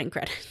for opening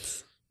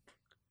credits.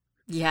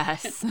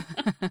 Yes.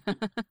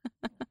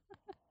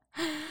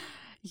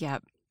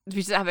 Yep. We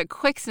just have a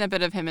quick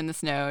snippet of him in the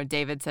snow.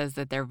 David says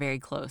that they're very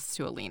close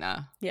to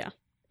Alina. Yeah.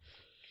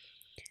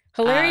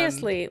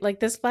 Hilariously,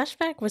 like, this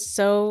flashback was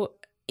so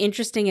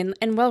interesting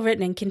and well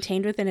written and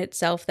contained within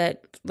itself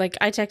that, like,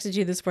 I texted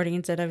you this morning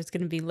and said I was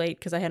going to be late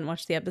because I hadn't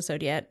watched the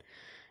episode yet.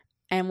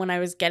 And when I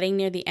was getting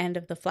near the end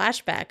of the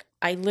flashback,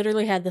 I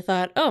literally had the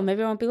thought, oh,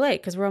 maybe I won't be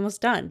late because we're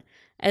almost done.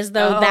 As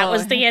though that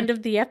was the end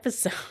of the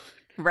episode.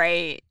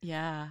 Right.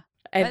 Yeah.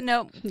 But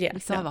nope. Yeah, we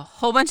still have a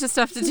whole bunch of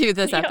stuff to do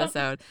this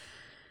episode.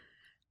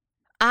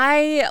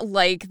 I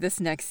like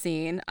this next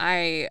scene.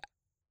 I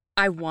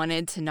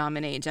wanted to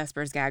nominate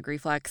Jesper's gag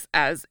reflex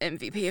as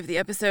MVP of the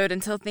episode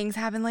until things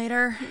happen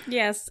later.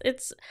 Yes,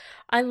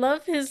 I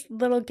love his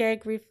little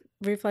gag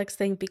reflex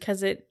thing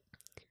because it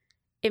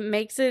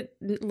makes it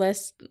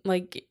less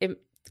like it,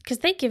 because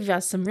they give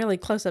us some really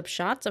close-up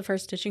shots of her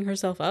stitching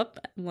herself up.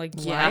 Like,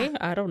 why?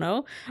 I don't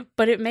know.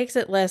 But it makes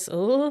it less,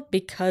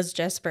 because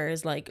Jesper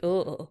is like,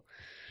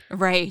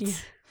 Right. Yeah.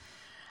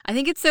 I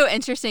think it's so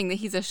interesting that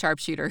he's a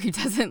sharpshooter who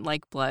doesn't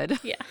like blood.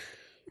 Yeah.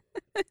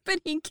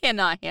 But he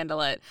cannot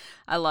handle it.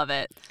 I love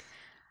it.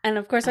 And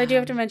of course, I do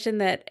have to mention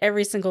that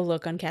every single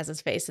look on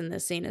Kaz's face in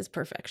this scene is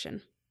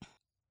perfection.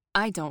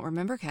 I don't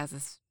remember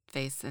Kaz's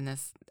face in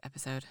this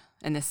episode,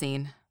 in this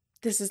scene.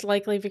 This is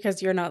likely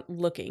because you're not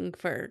looking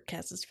for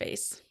Kaz's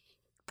face.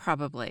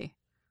 Probably.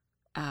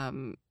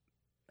 And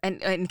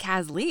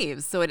Kaz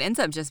leaves, so it ends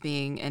up just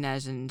being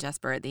Inej and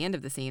Jesper at the end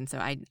of the scene, so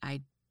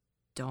I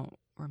don't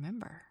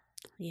remember.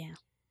 Yeah.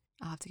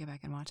 I'll have to go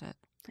back and watch it.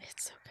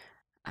 It's so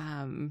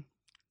good.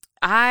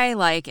 I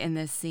like in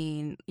this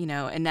scene,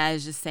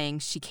 Inej is saying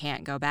she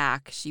can't go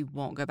back. She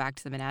won't go back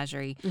to the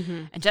menagerie.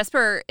 Mm-hmm. And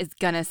Jesper is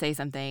going to say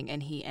something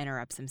and he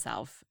interrupts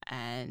himself.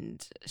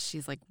 And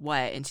she's like,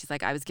 what? And she's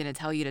like, I was going to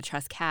tell you to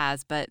trust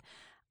Kaz, but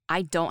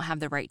I don't have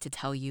the right to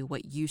tell you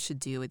what you should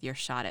do with your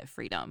shot at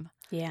freedom.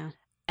 Yeah.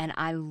 And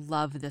I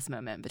love this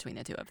moment between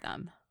the two of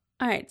them.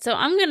 All right. So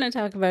I'm going to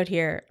talk about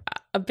here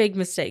a big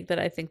mistake that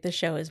I think the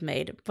show has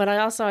made. But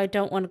I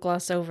don't want to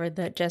gloss over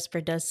that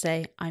Jesper does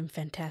say, I'm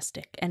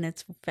fantastic. And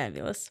it's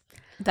fabulous.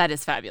 That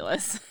is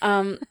fabulous.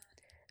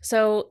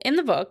 So in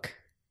the book,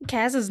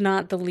 Kaz is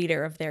not the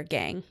leader of their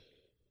gang.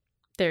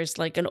 There's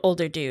like an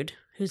older dude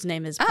whose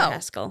name is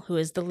Pascal, who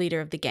is the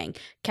leader of the gang.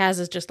 Kaz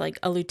is just like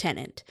a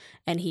lieutenant.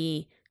 And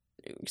he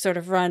sort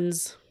of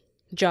runs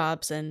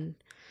jobs and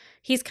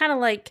He's kind of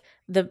like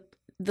the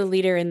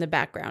leader in the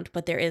background,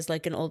 but there is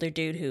like an older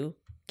dude who,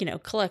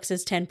 collects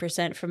his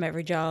 10% from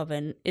every job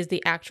and is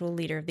the actual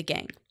leader of the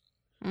gang.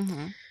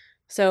 Mm-hmm.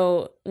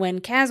 So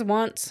when Kaz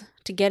wants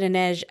to get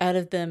Inej out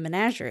of the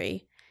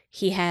menagerie,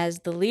 he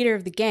has the leader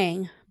of the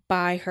gang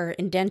buy her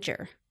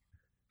indenture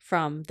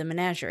from the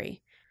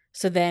menagerie.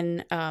 So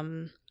then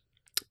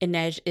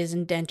Inej is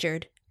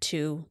indentured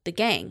to the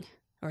gang,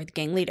 or the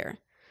gang leader.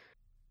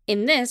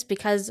 In this,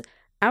 because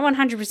I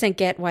 100%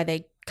 get why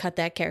they cut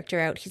that character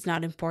out. He's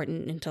not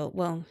important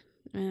until,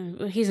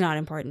 he's not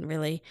important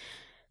really.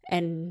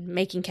 And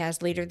making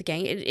Kaz leader of the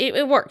gang,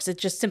 it works. It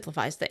just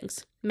simplifies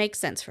things. Makes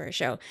sense for a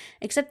show.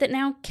 Except that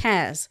now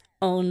Kaz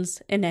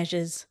owns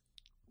Inej's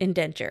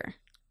indenture.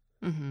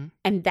 Mm-hmm.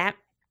 And that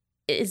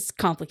is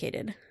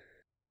complicated.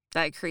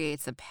 That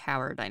creates a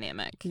power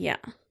dynamic. Yeah.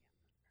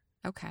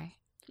 Okay.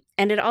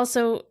 And it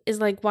also is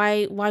like,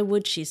 why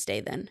would she stay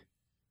then?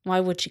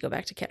 Why would she go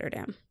back to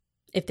Ketterdam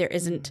if there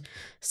isn't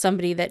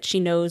somebody that she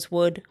knows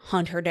would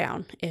hunt her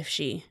down if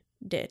she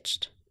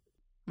ditched?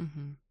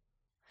 Mm-hmm.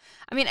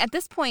 I mean, at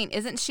this point,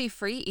 isn't she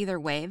free either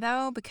way,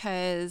 though?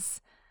 Because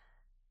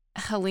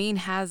Helene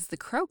has the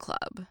Crow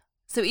Club.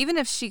 So even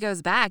if she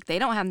goes back, they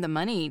don't have the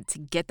money to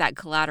get that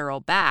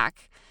collateral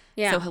back.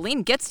 Yeah. So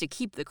Helene gets to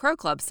keep the Crow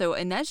Club. So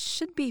Inej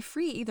should be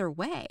free either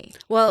way.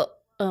 Well,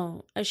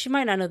 she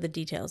might not know the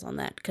details on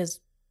that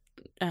because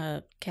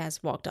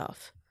Kaz walked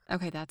off.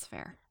 Okay, that's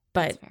fair.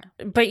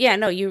 But yeah,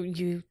 no,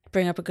 you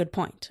bring up a good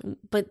point.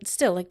 But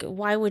still, like,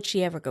 why would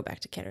she ever go back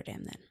to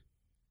Ketterdam then?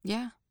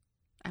 Yeah.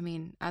 I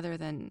mean, other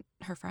than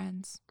her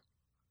friends.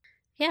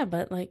 Yeah,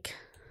 but like,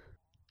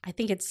 I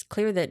think it's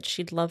clear that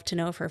she'd love to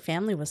know if her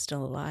family was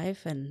still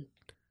alive. And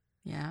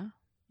yeah,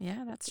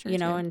 that's true.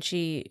 And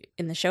she,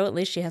 in the show at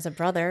least, she has a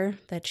brother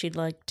that she'd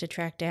like to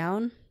track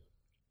down.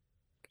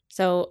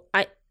 So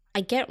I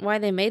get why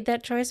they made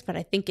that choice, but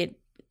I think it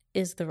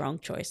is the wrong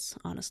choice,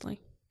 honestly.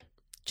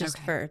 Just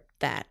for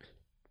that.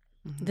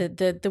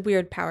 Mm-hmm. The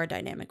weird power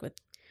dynamic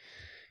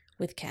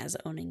with Kaz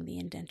owning the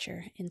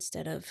indenture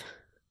instead of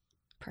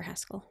Per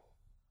Haskell.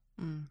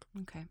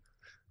 Okay.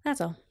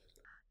 That's all.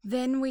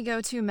 Then we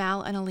go to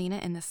Mal and Alina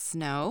in the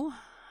snow.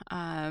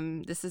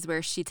 This is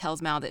where she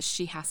tells Mal that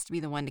she has to be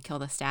the one to kill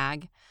the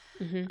stag.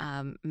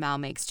 Mm-hmm. Mal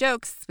makes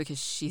jokes because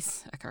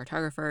she's a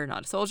cartographer,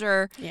 not a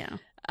soldier. Yeah.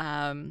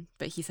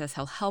 But he says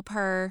he'll help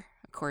her.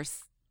 Of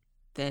course,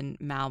 then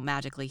Mal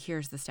magically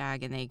hears the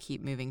stag and they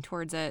keep moving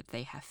towards it.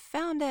 They have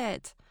found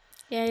it.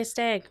 Yay,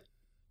 stag.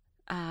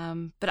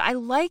 But I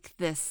like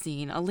this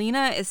scene.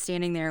 Alina is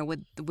standing there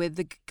with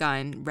the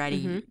gun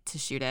ready to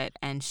shoot it,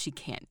 and she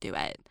can't do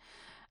it.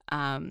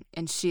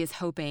 And she is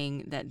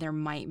hoping that there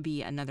might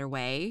be another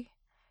way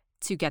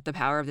to get the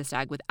power of the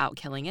stag without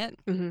killing it,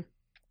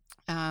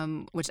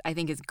 which I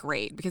think is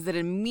great because it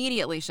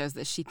immediately shows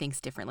that she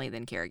thinks differently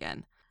than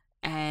Kerrigan.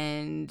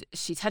 And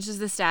she touches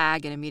the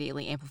stag and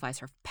immediately amplifies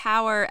her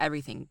power.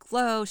 Everything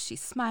glows.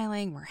 She's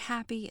smiling. We're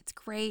happy. It's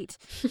great.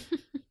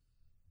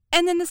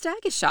 And then the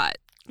stag is shot.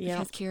 Yep.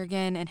 Because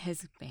Kerrigan and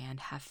his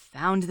band have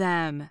found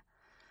them.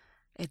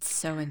 It's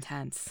so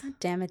intense. God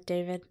damn it,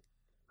 David.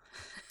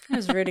 I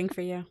was rooting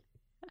for you.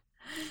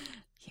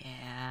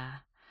 Yeah.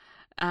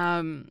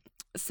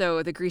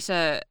 So the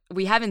Grisha,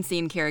 we haven't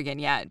seen Kerrigan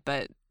yet,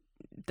 but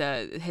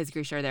his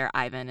Grisha are there,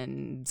 Ivan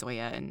and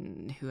Zoya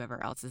and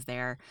whoever else is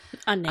there.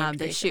 Unnamed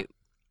they Grisha. shoot.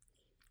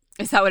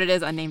 Is that what it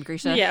is? Unnamed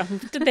Grisha? Yeah,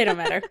 they don't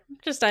matter.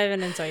 Just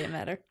Ivan and Zoya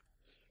matter.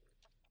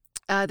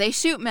 They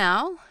shoot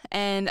Mal,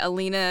 and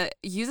Alina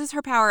uses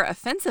her power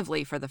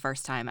offensively for the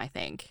first time, I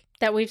think.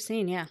 That we've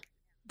seen, yeah.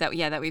 That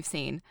we've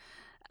seen.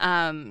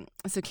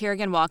 So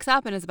Kerrigan walks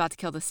up and is about to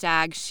kill the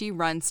stag. She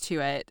runs to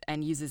it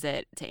and uses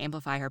it to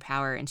amplify her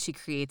power, and she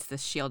creates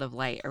this shield of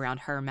light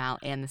around her, Mal,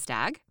 and the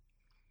stag.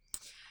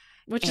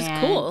 Which is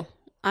cool.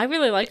 I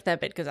really liked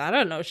that bit because I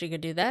don't know she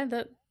could do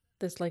that.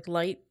 This like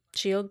light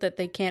shield that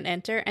they can't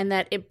enter, and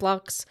that it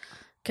blocks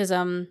because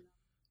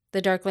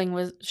the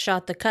Darkling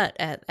shot the cut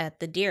at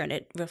the deer, and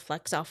it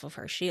reflects off of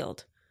her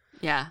shield.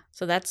 Yeah.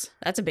 So that's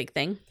a big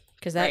thing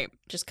because that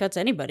just cuts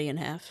anybody in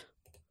half.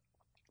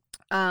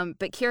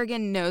 But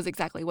Kerrigan knows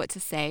exactly what to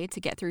say to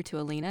get through to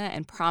Alina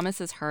and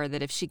promises her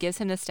that if she gives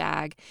him the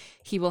stag,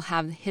 he will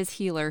have his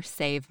healer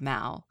save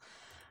Mal.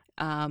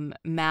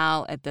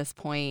 Mal, at this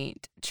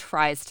point,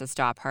 tries to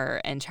stop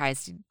her and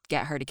tries to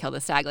get her to kill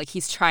the stag. Like,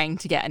 he's trying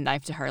to get a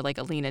knife to her. Like,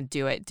 Alina,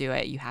 do it.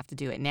 You have to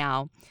do it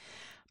now.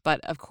 But,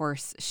 of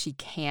course, she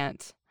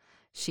can't.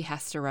 She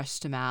has to rush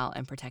to Mal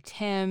and protect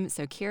him.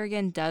 So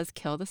Kerrigan does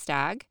kill the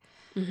stag.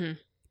 Mm-hmm.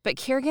 But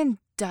Kerrigan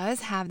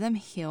does have them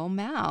heal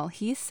Mal.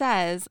 He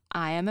says,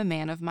 I am a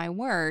man of my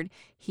word.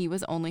 He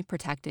was only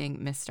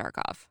protecting Miss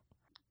Starkov.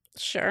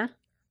 Sure.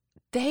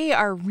 They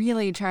are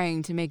really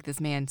trying to make this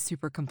man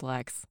super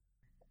complex.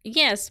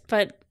 Yes,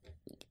 but,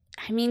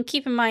 I mean,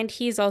 keep in mind,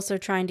 he's also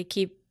trying to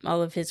keep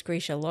all of his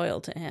Grisha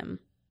loyal to him.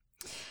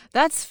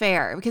 That's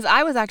fair, because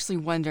I was actually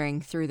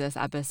wondering through this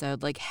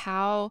episode,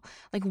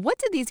 what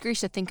did these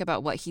Grisha think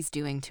about what he's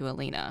doing to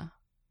Alina?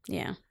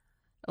 Yeah.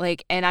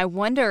 And I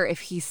wonder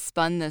if he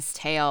spun this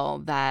tale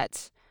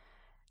that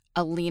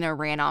Alina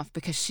ran off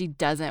because she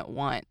doesn't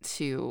want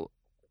to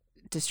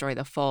destroy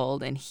the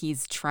fold, and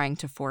he's trying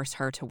to force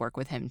her to work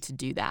with him to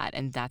do that,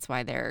 and that's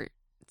why they're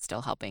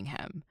still helping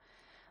him.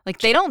 Like,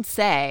 they don't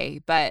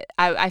say, but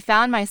I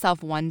found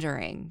myself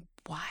wondering,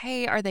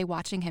 why are they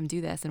watching him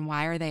do this, and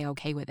why are they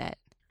okay with it?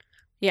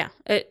 Yeah,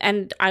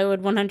 and I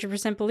would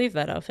 100% believe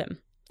that of him,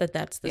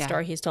 that's the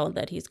story he's told,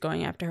 that he's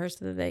going after her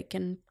so that they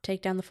can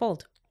take down the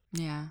fold.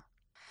 Yeah.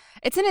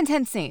 It's an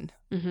intense scene.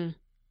 Mm-hmm.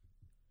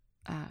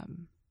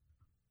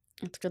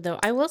 It's good, though.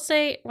 I will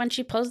say, when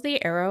she pulls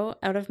the arrow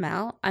out of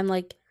Mal, I'm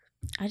like,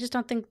 I just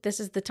don't think this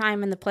is the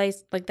time and the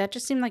place. Like, that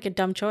just seemed like a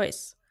dumb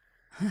choice.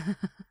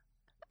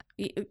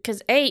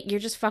 Because, A, you're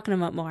just fucking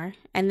him up more.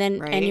 And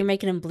then, and you're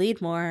making him bleed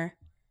more.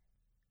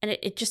 And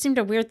it just seemed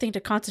a weird thing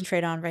to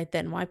concentrate on right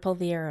then. Why pull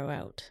the arrow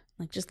out?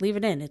 Like, just leave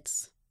it in.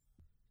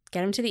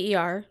 Get him to the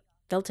ER.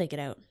 They'll take it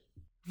out.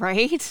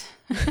 Right?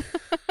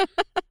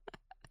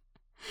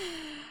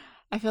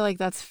 I feel like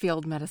that's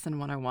field medicine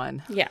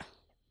 101. Yeah.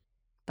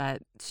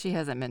 But she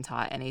hasn't been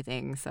taught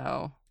anything,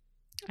 so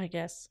I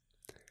guess.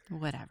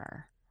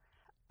 Whatever.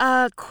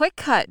 Quick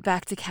cut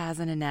back to Kaz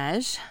and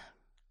Inej.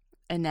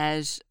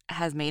 Inej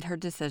has made her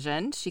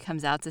decision. She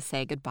comes out to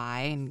say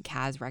goodbye, and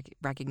Kaz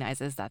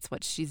recognizes that's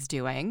what she's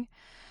doing.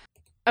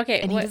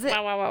 Okay, and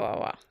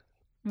wow.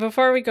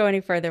 Before we go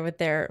any further with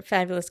their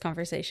fabulous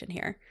conversation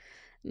here.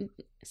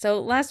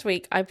 So last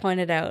week, I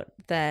pointed out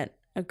that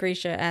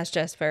Grisha asked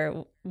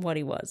Jesper what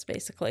he was,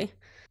 basically.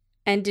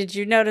 And did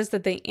you notice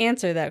that they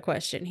answer that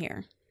question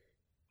here?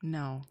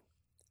 No.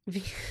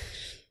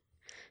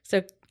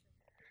 So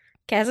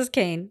Kaz's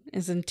cane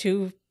is in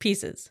 2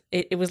 pieces.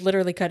 It was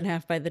literally cut in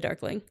half by the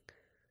Darkling.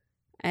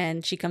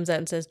 And she comes out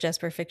and says,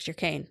 Jesper, fix your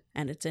cane.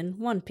 And it's in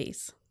 1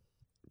 piece.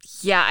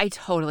 Yeah, I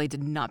totally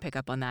did not pick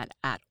up on that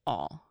at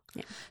all.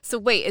 Yeah. So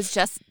wait, is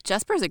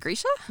Jesper's a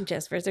Grisha?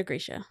 Jesper's a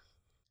Grisha.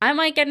 I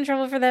might get in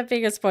trouble for that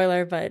being a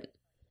spoiler, but...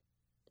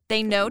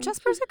 They know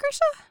Jesper's a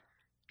Grisha?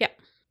 Yeah.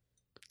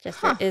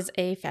 Jesper is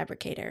a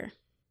fabricator.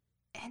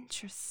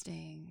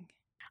 Interesting.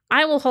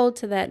 I will hold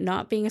to that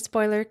not being a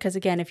spoiler, because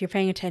again, if you're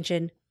paying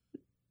attention,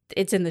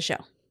 it's in the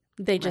show.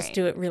 They just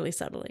do it really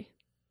subtly.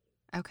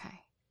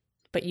 Okay.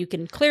 But you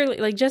can clearly,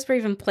 like, Jesper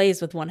even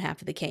plays with 1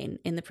 half of the cane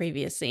in the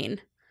previous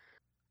scene.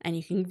 And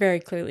you can very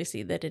clearly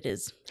see that it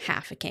is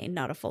half a cane,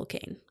 not a full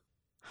cane.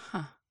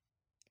 Huh.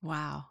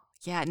 Wow.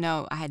 Yeah,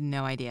 no, I had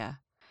no idea.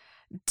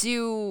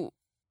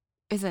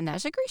 Is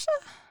Inej a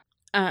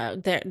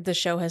Grisha? The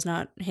show has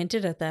not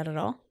hinted at that at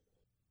all.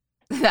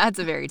 That's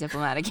a very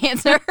diplomatic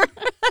answer.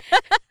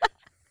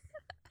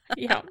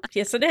 Yeah,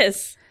 yes it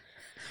is.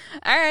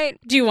 All right.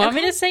 Do you want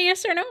me to say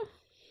yes or no?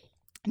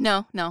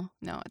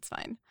 No, it's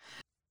fine.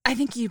 I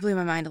think you blew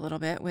my mind a little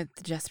bit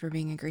with Jesper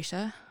being a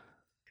Grisha.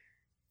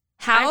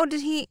 How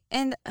did he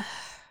end?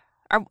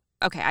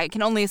 Okay, I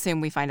can only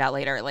assume we find out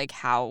later, like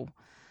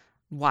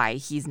why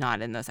he's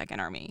not in the Second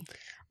Army.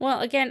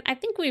 Well, again, I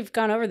think we've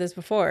gone over this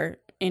before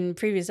in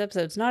previous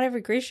episodes. Not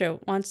every Grisha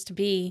wants to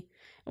be,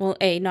 well,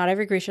 not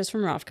every Grisha is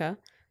from Ravka.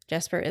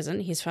 Jesper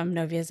isn't. He's from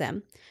Novia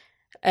Zem.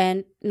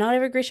 And not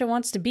every Grisha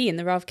wants to be in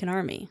the Ravkan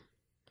army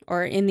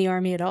or in the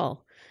army at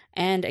all.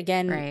 And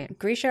again,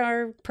 Grisha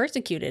are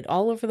persecuted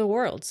all over the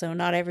world. So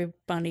not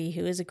everybody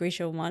who is a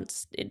Grisha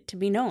wants it to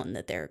be known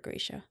that they're a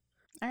Grisha.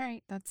 All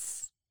right.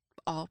 That's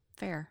all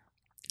fair.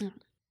 Yeah.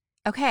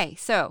 Okay.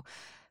 So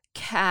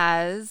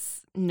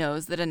Kaz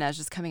knows that Inej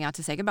is coming out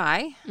to say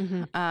goodbye.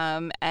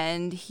 Mm-hmm.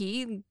 And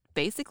he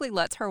basically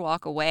lets her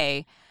walk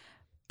away.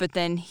 But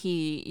then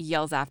he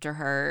yells after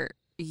her,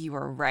 "You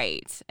were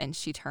right." And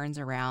she turns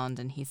around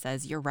and he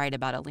says, "You're right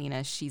about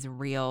Alina. She's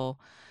real.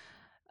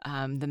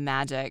 The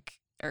magic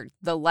or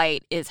the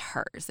light is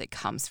hers. It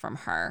comes from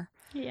her."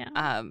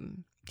 Yeah.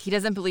 He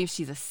doesn't believe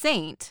she's a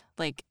saint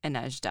like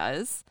Inej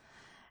does.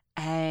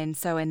 And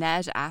so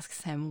Inej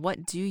asks him,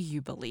 "What do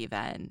you believe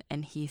in?"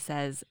 And he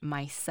says,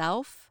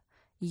 "Myself,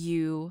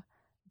 you,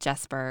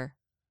 Jesper,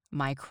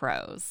 my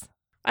crows."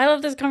 I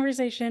love this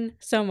conversation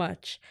so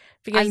much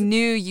because I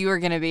knew you were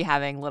going to be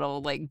having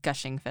little like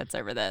gushing fits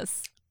over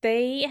this.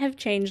 They have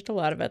changed a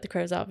lot about the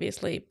crows,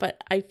 obviously,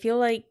 but I feel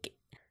like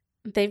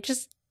they've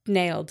just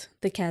nailed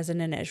the Kaz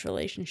and Inej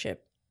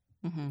relationship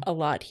a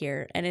lot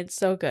here, and it's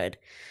so good.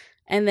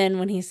 And then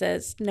when he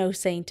says, "No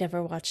saint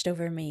ever watched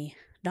over me,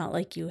 not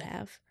like you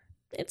have,"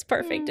 it's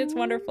perfect. It's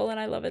wonderful, and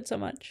I love it so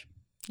much.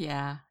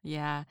 Yeah.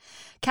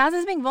 Kaz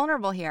is being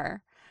vulnerable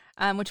here,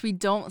 which we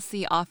don't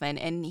see often,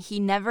 and he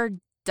never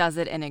does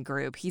it in a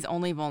group. He's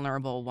only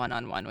vulnerable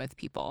one-on-one with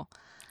people.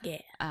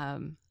 Yeah.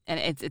 And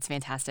it's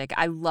fantastic.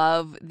 I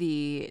love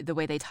the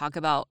way they talk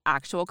about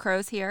actual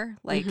crows here.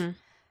 Like,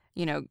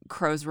 you know,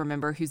 crows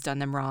remember who's done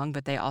them wrong,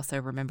 but they also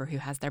remember who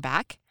has their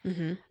back,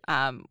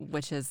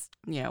 which is,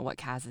 you know, what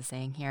Kaz is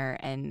saying here.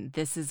 And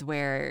this is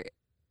where,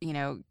 you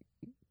know,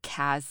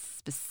 Kaz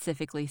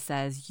specifically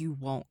says, "You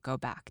won't go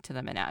back to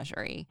the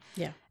menagerie."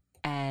 Yeah.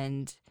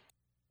 And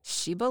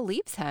she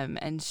believes him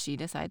and she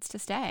decides to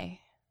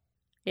stay.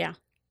 Yeah.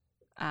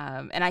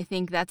 And I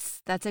think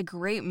that's a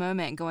great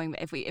moment going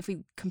if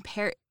we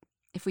compare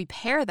if we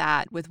pair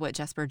that with what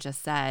Jesper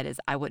just said, is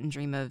I wouldn't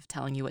dream of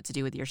telling you what to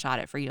do with your shot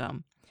at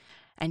freedom.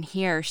 And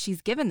here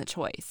she's given the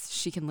choice.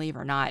 She can leave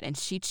or not, and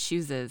she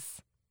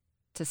chooses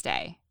to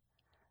stay.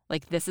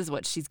 Like, this is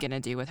what she's going to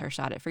do with her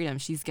shot at freedom.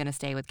 She's going to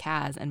stay with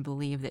Kaz and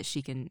believe that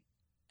she can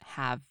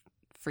have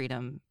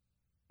freedom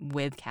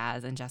with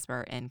Kaz and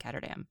Jesper in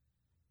Ketterdam.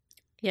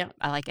 Yeah.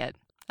 I like it.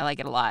 I like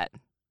it a lot.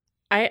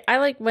 I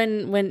like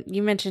when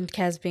you mentioned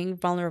Kaz being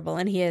vulnerable,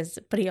 and he is,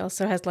 but he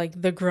also has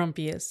like the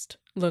grumpiest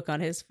look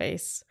on his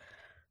face,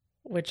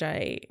 which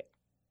I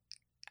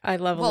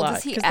love a lot. Well,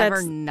 does he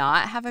ever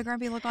not have a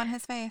grumpy look on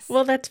his face?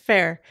 Well, that's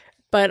fair.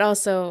 But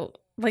also,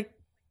 like,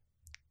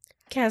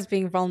 Kaz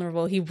being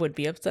vulnerable, he would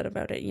be upset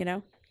about it, you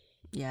know?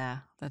 Yeah,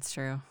 that's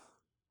true.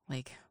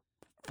 Like,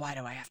 why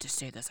do I have to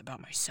say this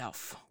about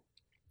myself?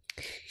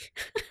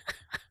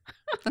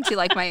 Don't you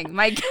like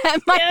my yes.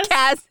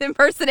 Kaz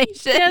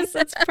impersonation? Yes,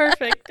 it's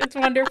perfect. It's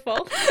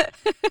wonderful.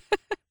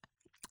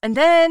 And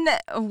then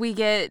we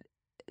get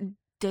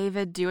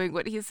David doing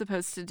what he's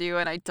supposed to do,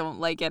 and I don't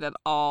like it at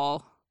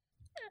all.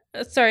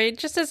 Sorry,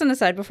 just as an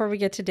aside before we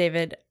get to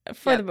David,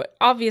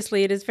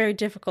 obviously it is very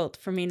difficult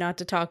for me not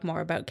to talk more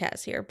about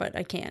Kaz here, but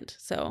I can't.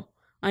 So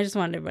I just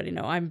want everybody to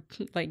know I'm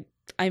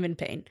in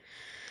pain.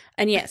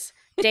 And yes,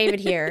 David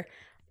here.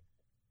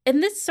 In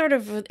this sort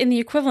of, in the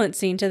equivalent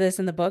scene to this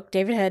in the book,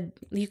 David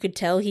you could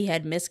tell he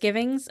had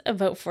misgivings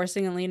about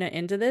forcing Alina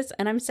into this,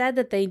 and I'm sad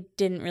that they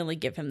didn't really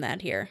give him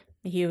that here.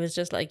 He was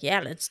just like, yeah,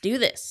 let's do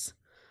this.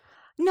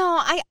 No,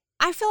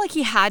 I feel like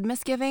he had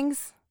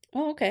misgivings.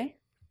 Oh, okay.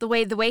 The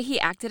way he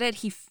acted it,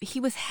 he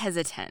was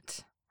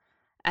hesitant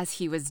as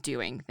he was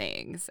doing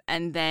things.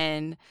 And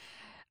then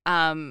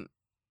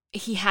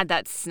he had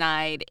that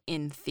snide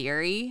in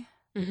theory.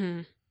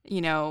 Mm-hmm.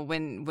 You know,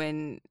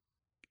 when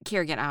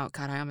Kerrigan, oh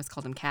God, I almost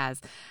called him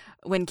Kaz.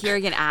 When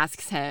Kerrigan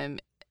asks him,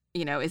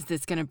 you know, is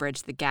this going to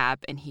bridge the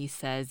gap? And he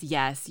says,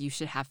 yes, you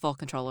should have full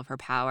control of her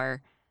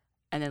power.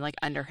 And then, like,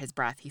 under his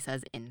breath, he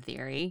says, in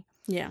theory.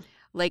 Yeah.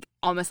 Like,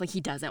 almost like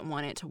he doesn't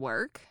want it to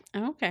work.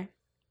 Oh, okay.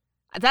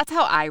 That's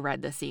how I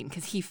read the scene,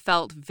 because he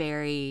felt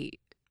very,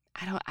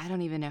 I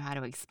don't even know how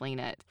to explain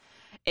it.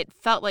 It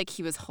felt like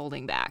he was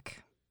holding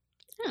back.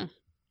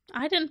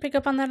 I didn't pick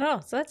up on that at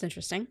all, so that's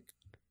interesting.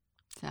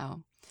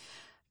 So,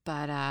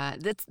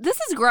 but this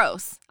is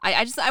gross.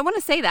 I want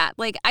to say that.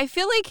 Like, I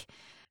feel like,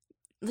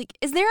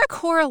 is there a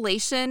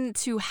correlation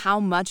to how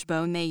much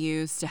bone they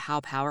use to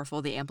how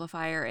powerful the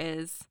amplifier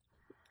is?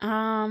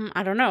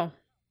 I don't know.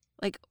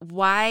 Like,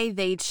 why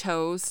they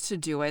chose to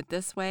do it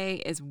this way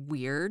is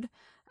weird.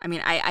 I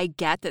mean, I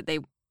get that they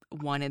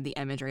wanted the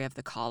imagery of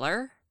the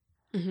collar.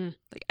 Mm-hmm.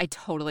 Like, I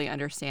totally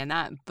understand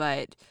that,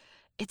 but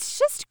it's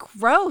just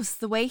gross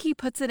the way he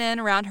puts it in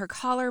around her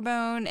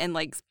collarbone, and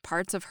like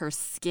parts of her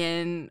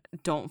skin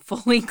don't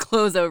fully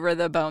close over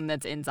the bone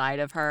that's inside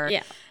of her.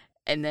 Yeah.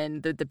 And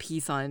then the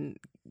piece on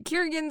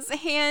Kerrigan's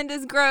hand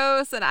is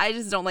gross, and I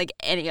just don't like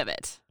any of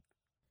it.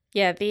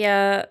 Yeah,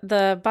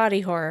 the body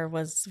horror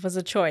was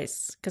a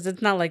choice, because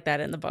it's not like that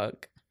in the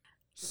book.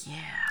 Yeah.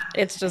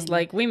 It's just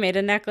like, we made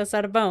a necklace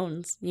out of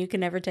bones. You can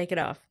never take it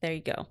off. There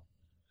you go.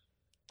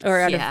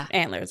 Or out of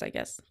antlers, I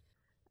guess.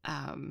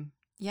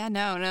 Yeah,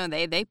 no.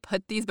 They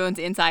put these bones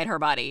inside her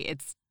body.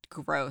 It's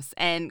gross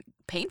and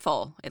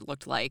painful, it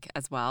looked like,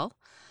 as well.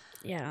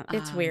 Yeah,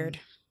 it's weird.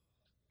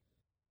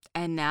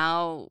 And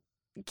now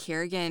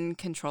Kerrigan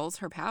controls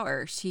her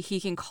power. He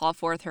can call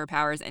forth her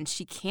powers, and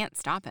she can't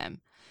stop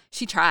him.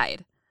 She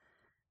tried,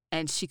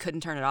 and she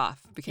couldn't turn it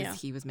off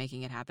because he was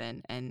making it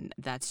happen, and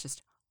that's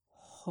just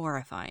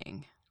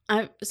horrifying.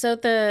 So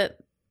the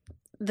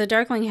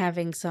Darkling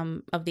having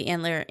some of the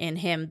antler in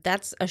him,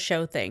 that's a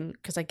show thing,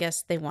 because I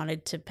guess they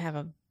wanted to have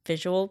a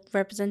visual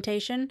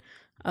representation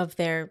of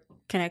their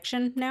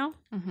connection now.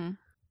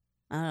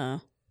 Mm-hmm.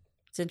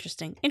 It's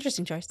interesting.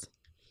 Interesting choice.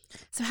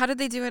 So how did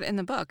they do it in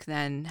the book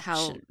then?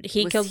 How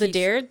he killed the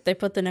deer, they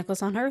put the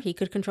necklace on her, he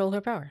could control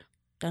her power.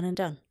 Done and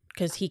done.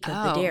 Because he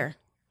killed the deer.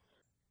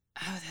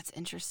 Oh, that's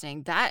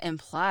interesting. That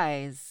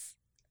implies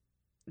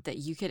that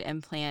you could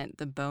implant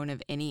the bone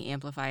of any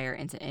amplifier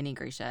into any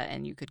Grisha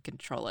and you could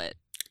control it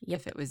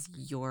if it was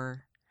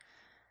your...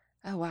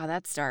 Oh, wow,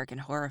 that's dark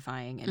and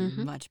horrifying and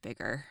much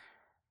bigger.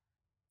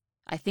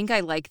 I think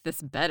I like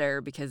this better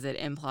because it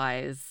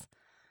implies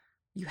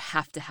you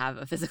have to have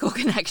a physical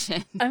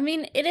connection. I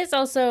mean, it is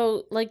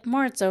also, like,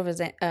 Morozov's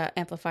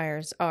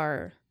amplifiers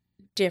are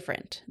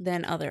different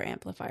than other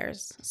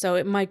amplifiers. So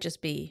it might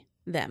just be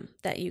them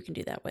that you can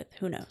do that with.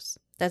 Who knows?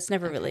 That's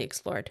never really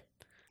explored.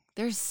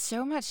 There's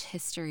so much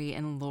history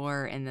and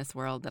lore in this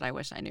world that I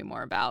wish I knew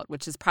more about,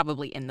 which is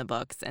probably in the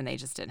books, and they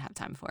just didn't have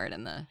time for it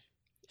in the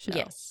show.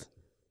 Yes.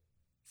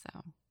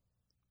 So,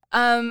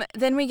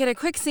 then we get a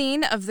quick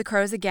scene of the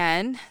crows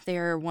again.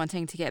 They're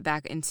wanting to get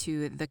back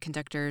into the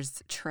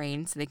conductor's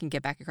train so they can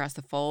get back across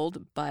the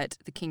fold, but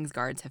the King's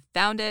guards have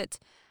found it,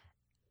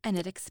 and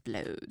it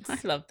explodes. I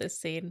love this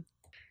scene.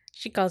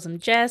 She calls him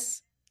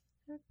Jess.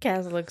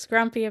 Kaz looks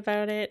grumpy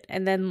about it,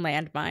 and then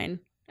landmine.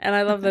 And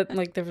I love that,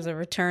 like, there was a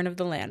return of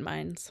the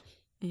landmines.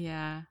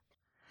 Yeah.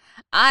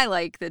 I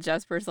like that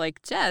Jesper's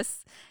like,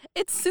 Jess,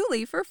 It's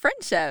Sully for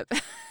friendship.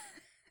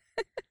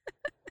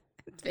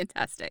 It's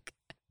fantastic.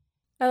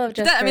 I love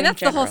Jesper in that's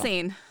the whole general.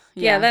 scene.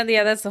 Yeah,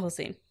 that's the whole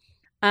scene.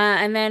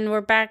 And then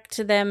we're back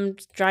to them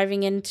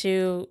driving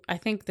into, I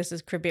think this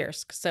is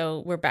Kribirsk,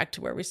 so we're back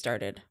to where we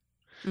started.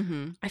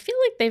 Mm-hmm. I feel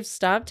like they've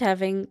stopped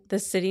having the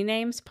city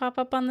names pop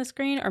up on the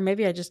screen, or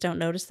maybe I just don't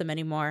notice them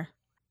anymore.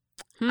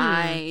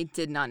 I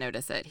did not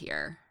notice it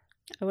here.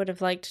 I would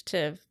have liked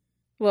to.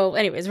 Well,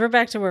 anyways, we're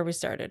back to where we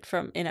started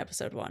from in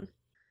episode 1.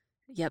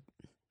 Yep.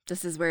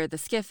 This is where the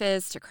skiff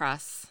is to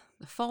cross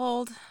the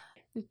fold.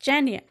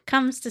 Jenya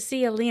comes to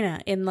see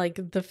Alina in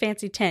like the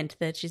fancy tent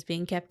that she's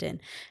being kept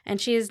in. And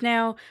she is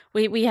now,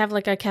 we have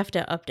like a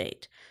kefta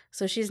update.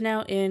 So she's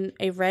now in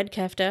a red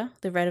kefta,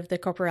 the red of the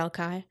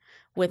Corporalkai,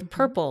 with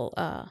purple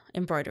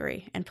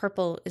embroidery. And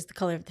purple is the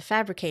color of the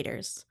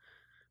fabricators.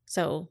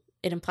 So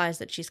it implies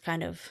that she's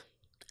kind of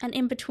an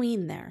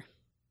in-between there.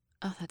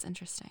 Oh, that's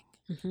interesting.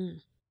 Mm-hmm.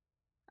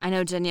 I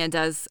know Jenya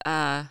does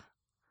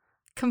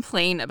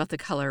complain about the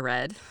color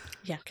red.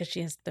 Yeah, because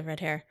she has the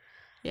red hair.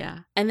 Yeah.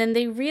 And then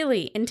they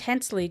really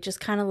intensely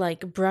just kind of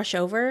like brush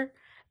over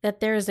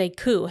that there is a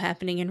coup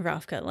happening in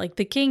Ravka. Like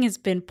the king has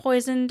been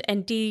poisoned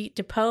and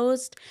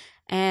deposed,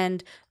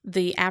 and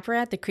the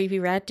Apparat, the creepy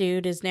rat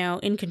dude, is now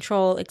in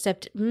control,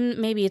 except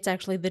maybe it's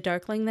actually the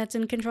Darkling that's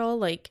in control.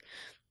 Like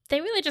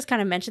they really just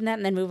kind of mention that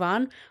and then move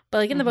on. But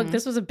like in the book,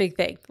 this was a big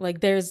thing.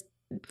 Like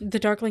the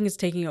Darkling is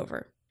taking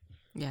over.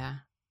 Yeah.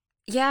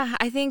 Yeah,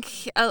 I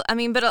think,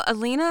 but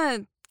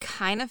Alina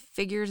kind of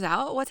figures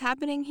out what's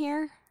happening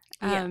here.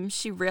 Yeah.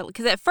 She really,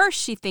 because at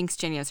first she thinks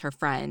Jenya's her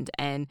friend,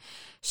 and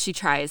she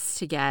tries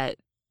to get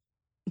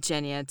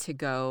Jenya to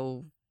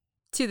go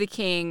to the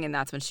king, and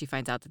that's when she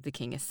finds out that the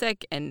king is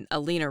sick, and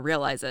Alina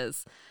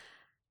realizes,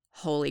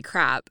 holy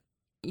crap,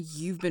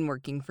 you've been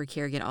working for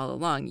Kerrigan all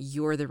along.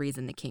 You're the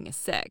reason the king is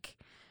sick.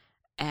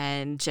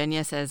 And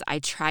Jenya says, I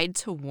tried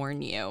to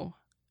warn you,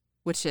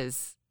 which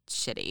is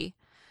shitty.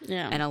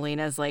 Yeah. And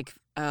Alina's like,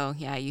 oh,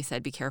 yeah, you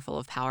said be careful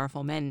of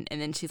powerful men. And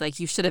then she's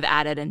like, you should have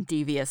added in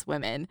devious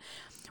women,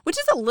 which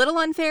is a little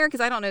unfair because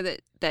I don't know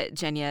that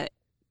Jenya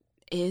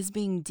is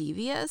being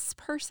devious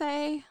per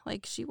se.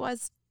 Like she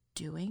was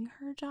doing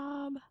her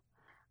job.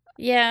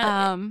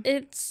 Yeah.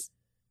 It's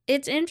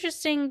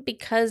interesting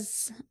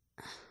because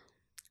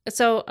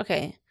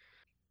okay.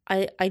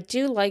 I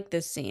do like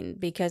this scene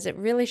because it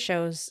really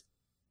shows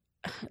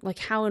like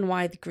how and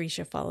why the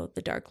Grisha followed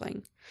the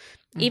Darkling.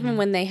 Even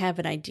when they have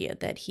an idea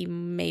that he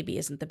maybe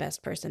isn't the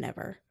best person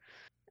ever.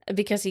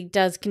 Because he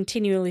does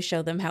continually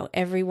show them how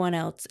everyone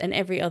else and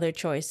every other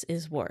choice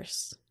is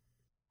worse.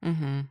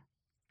 Mm-hmm.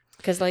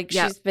 Because,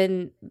 she's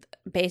been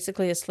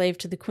basically a slave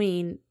to the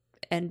queen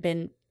and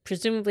been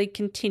presumably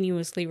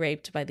continuously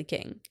raped by the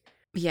king.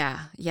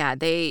 Yeah.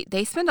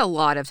 They spend a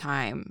lot of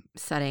time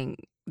setting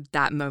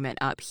that moment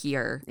up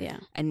here. Yeah.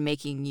 And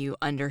making you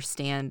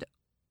understand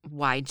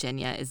why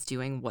Jenya is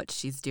doing what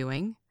she's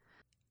doing.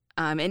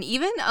 And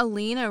even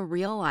Alina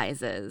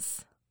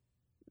realizes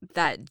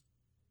that,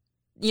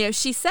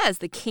 she says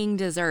the king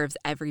deserves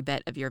every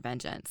bit of your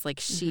vengeance. Like,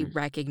 she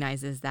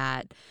recognizes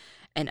that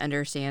and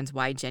understands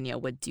why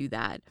Jenya would do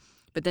that.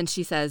 But then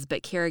she says,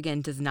 but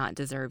Kerrigan does not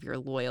deserve your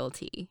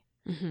loyalty.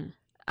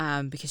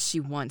 Because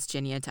she wants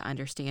Jenya to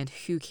understand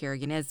who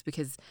Kerrigan is.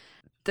 Because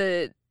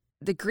the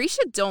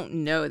Grisha don't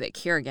know that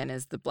Kerrigan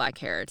is the Black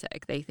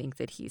Heretic. They think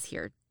that he's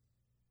here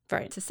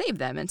to save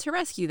them and to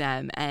rescue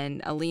them.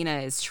 And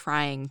Alina is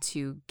trying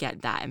to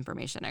get that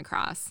information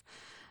across.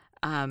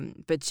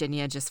 But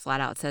Jenya just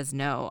flat out says,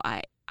 no,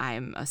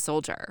 I'm a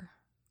soldier.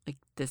 Like,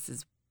 this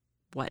is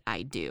what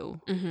I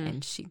do.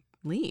 And she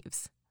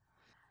leaves.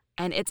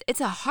 And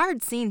it's a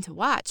hard scene to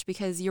watch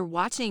because you're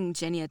watching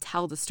Jenya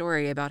tell the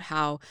story about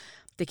how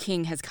the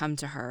king has come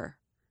to her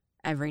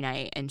every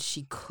night and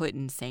she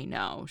couldn't say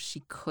no.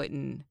 She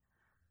couldn't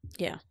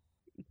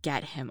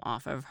get him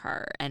off of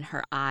her, and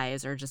her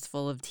eyes are just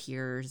full of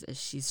tears as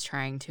she's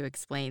trying to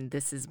explain,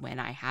 this is when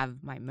I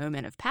have my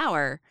moment of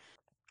power.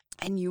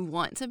 And you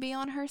want to be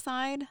on her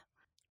side,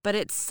 but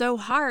it's so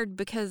hard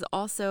because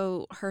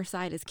also her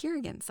side is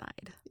Kerrigan's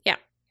side. Yeah.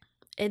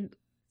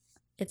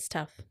 It's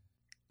tough.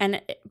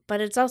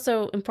 But it's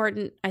also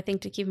important, I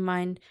think, to keep in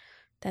mind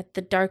that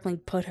the Darkling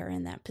put her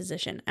in that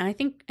position. And I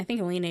think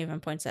Alina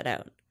even points that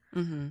out.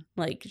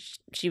 Like,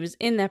 she was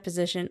in that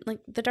position.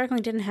 Like, the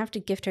Darkling didn't have to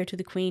gift her to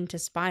the queen to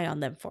spy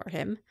on them for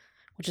him,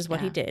 which is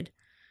what he did.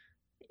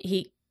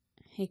 He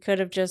could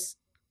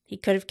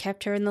have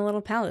kept her in the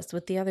little palace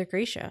with the other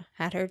Grisha,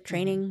 had her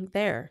training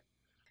there.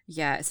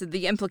 Yeah, so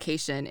the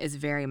implication is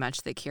very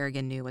much that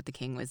Kerrigan knew what the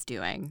king was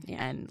doing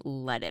and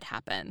let it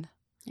happen.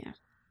 Yeah.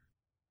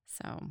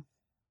 So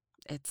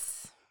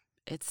it's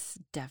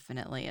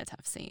definitely a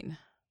tough scene.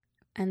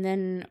 And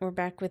then we're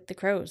back with the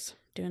crows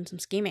doing some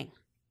scheming.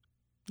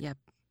 Yep.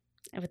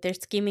 With their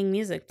scheming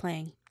music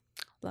playing.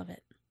 Love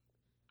it.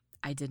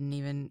 I didn't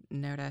even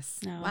notice.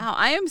 No. Wow,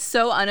 I am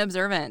so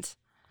unobservant.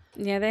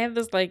 Yeah, they have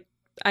this,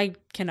 I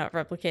cannot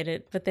replicate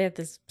it, but they have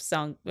this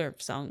song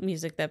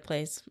music that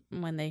plays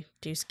when they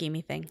do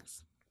schemy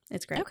things.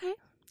 It's great. Okay.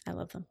 I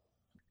love them.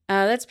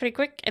 That's pretty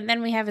quick. And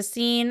then we have a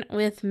scene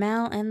with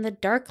Mal and the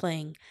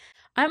Darkling.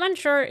 I'm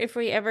unsure if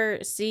we ever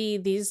see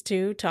these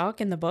two talk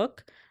in the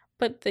book,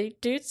 but they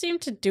do seem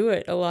to do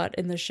it a lot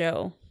in the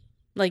show.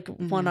 Like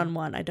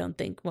one-on-one, I don't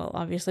think. Well,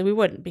 obviously we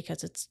wouldn't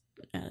because it's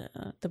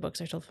the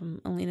books are told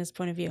from Alina's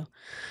point of view.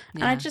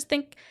 Yeah. And I just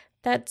think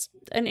that's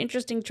an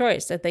interesting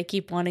choice that they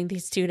keep wanting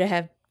these two to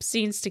have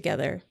scenes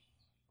together.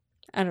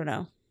 I don't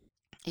know.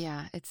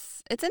 Yeah,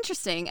 it's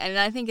interesting. And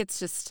I think it's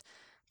just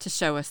to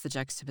show us the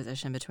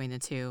juxtaposition between the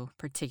two,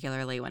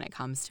 particularly when it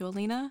comes to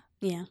Alina.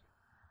 Yeah.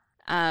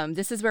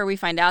 This is where we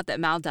find out that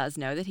Mal does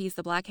know that he's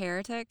the Black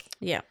Heretic.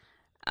 Yeah.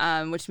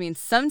 Which means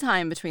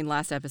sometime between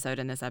last episode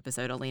and this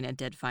episode, Alina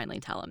did finally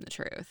tell him the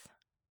truth.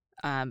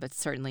 But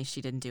certainly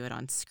she didn't do it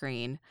on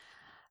screen.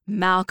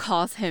 Mal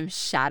calls him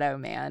Shadow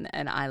Man,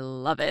 and I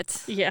love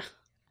it. Yeah.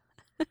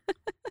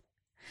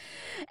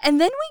 And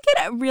then we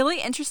get a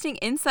really interesting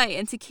insight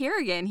into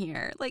Kirigan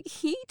here. Like,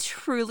 he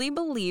truly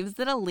believes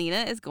that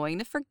Alina is going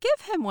to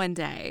forgive him one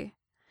day.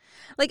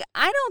 Like,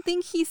 I don't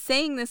think he's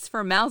saying this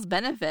for Mal's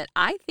benefit.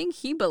 I think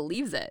he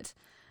believes it.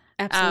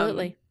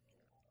 Absolutely.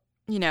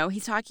 You know,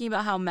 he's talking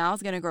about how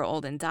Mal's going to grow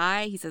old and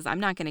die. He says, I'm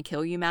not going to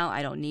kill you, Mal.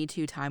 I don't need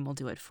to. Time will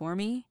do it for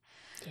me.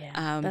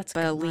 Yeah, that's but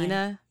a good Alina,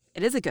 line.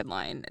 It is a good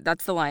line.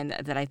 That's the line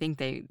that I think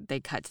they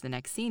cut to the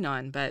next scene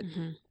on. But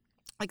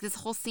like this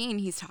whole scene,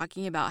 he's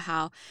talking about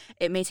how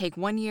it may take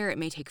 1 year, it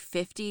may take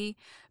 50,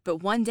 but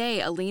one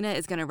day Alina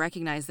is going to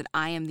recognize that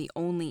I am the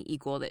only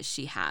equal that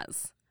she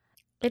has.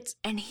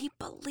 And he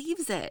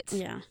believes it.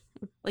 Yeah.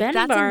 Like, Ben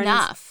that's Barnes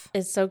enough.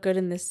 is so good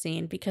in this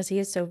scene because he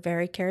is so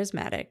very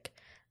charismatic,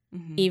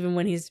 even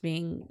when he's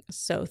being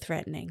so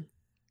threatening.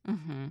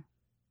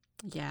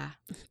 Yeah.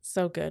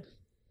 So good.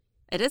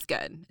 It is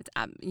good. It's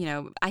you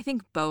know, I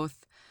think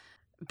both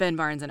Ben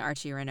Barnes and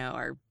Archie Renault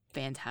are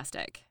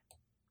fantastic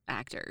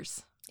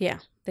actors. Yeah,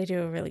 they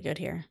do really good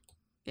here.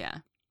 Yeah.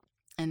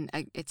 And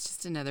it's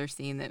just another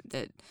scene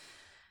that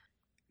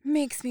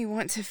makes me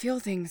want to feel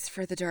things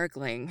for the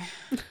Darkling.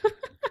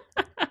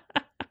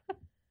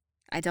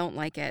 I don't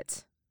like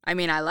it. I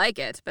mean, I like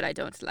it, but I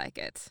don't like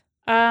it.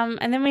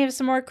 And then we have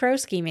some more crow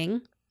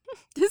scheming.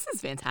 This is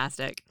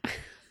fantastic.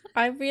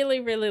 I really,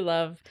 really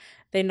love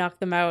they knock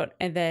them out,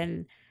 and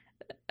then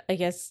I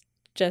guess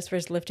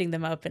Jesper's lifting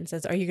them up and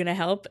says, "Are you going to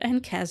help?"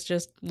 And Kaz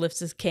just lifts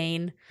his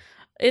cane.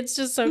 It's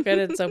just so good.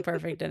 It's so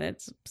perfect, and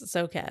it's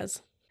so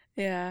Kaz.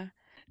 Yeah.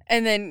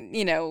 And then,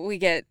 you know, we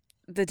get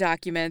the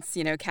documents,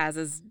 you know,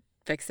 Kaz's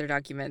fix their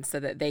documents so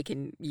that they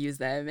can use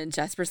them. And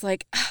Jesper's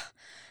like,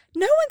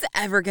 no one's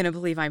ever going to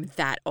believe I'm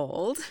that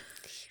old.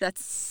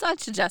 That's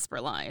such a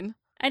Jesper line.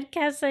 And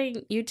Kaz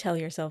saying, "You tell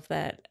yourself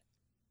that."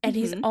 And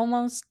he's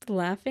almost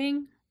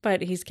laughing,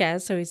 but he's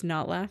Kaz, so he's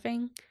not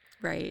laughing.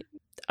 Right.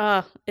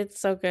 Oh, it's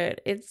so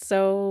good. It's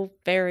so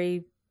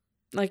very,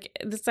 like,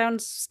 this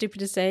sounds stupid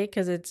to say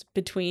because it's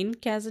between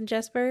Kaz and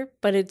Jesper,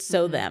 but it's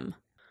so them.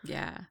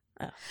 Yeah.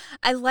 Oh.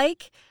 I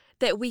like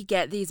that we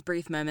get these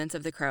brief moments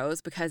of the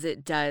crows because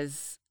it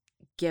does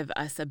give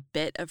us a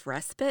bit of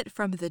respite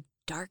from the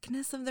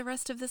darkness of the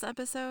rest of this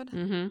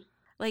episode.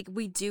 Like,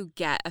 we do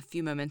get a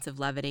few moments of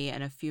levity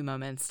and a few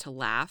moments to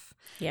laugh.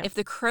 Yeah. If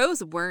the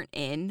crows weren't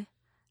in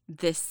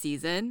this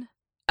season,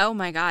 oh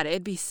my God,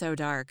 it'd be so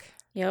dark.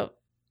 Yep.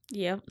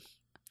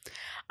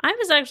 I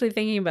was actually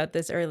thinking about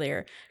this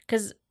earlier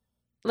because,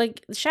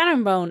 like, Shadow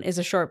and Bone is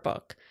a short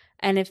book.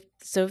 And if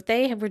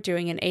they were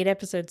doing an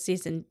 8-episode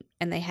season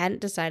and they hadn't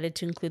decided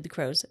to include the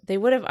crows, they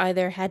would have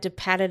either had to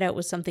pad it out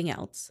with something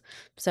else.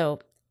 So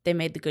they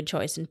made the good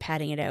choice in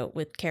padding it out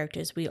with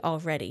characters we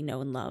already know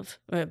and love,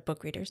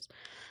 book readers.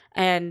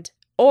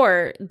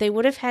 Or they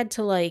would have had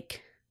to,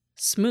 like,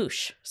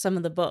 smoosh some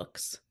of the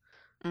books.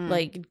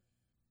 Like,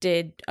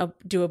 do a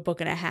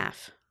book and a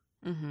half.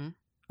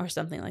 Or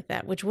something like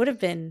that, which would have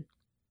been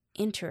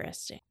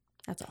interesting.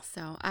 That's all.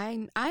 So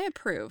I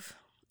approve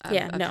of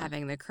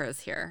having the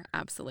crows here.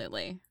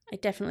 Absolutely. I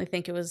definitely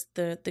think it was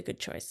the good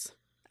choice.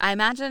 I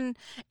imagine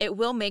it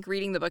will make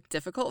reading the book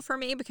difficult for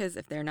me because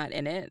if they're not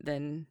in it,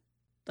 then,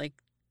 like,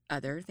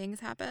 other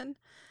things happen.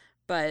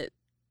 But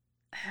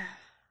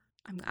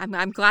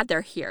I'm glad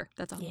they're here.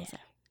 That's all I'm saying.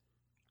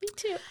 Me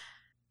too.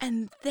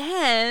 And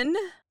then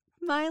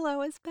Milo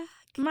is back.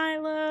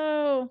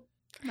 Milo.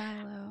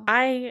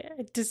 I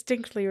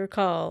distinctly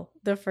recall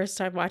the first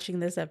time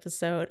watching this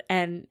episode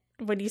and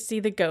when you see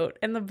the goat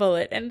and the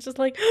bullet and it's just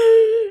like,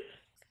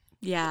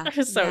 yeah, it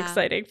was so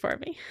exciting for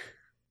me.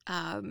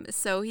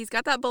 So he's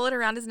got that bullet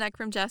around his neck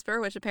from Jesper,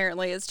 which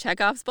apparently is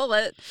Chekhov's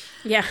bullet.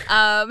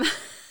 Yeah.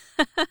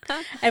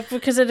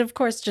 Because it, of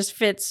course, just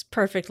fits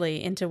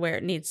perfectly into where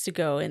it needs to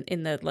go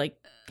in the, like,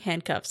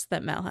 handcuffs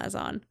that Mal has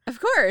on. Of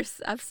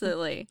course.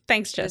 Absolutely.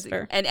 Thanks,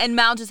 Jesper. And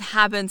Mal just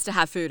happens to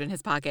have food in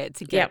his pocket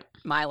to get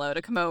Milo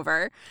to come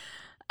over.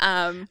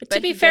 But to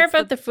be fair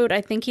about the food,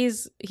 I think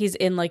he's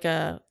in, like,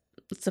 a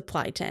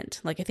supply tent.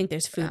 Like, I think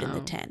there's food in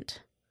the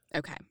tent.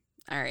 Okay.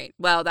 All right.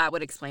 Well, that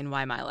would explain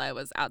why Milo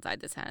was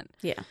outside the tent.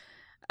 Yeah.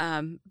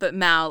 But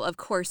Mal, of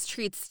course,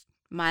 treats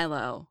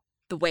Milo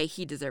the way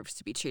he deserves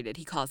to be treated.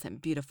 He calls him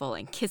beautiful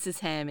and kisses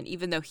him. And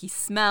even though he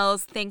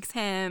smells, thanks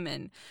him.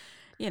 And,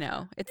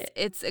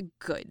 it's a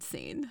good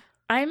scene.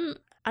 I'm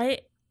I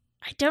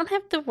don't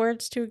have the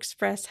words to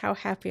express how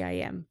happy I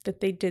am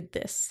that they did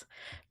this,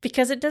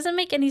 because it doesn't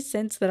make any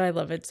sense that I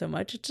love it so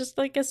much. It's just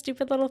like a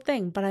stupid little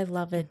thing, but I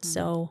love it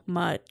so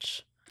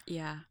much.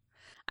 Yeah.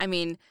 I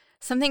mean,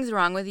 something's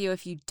wrong with you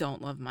if you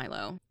don't love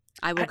Milo.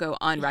 I will go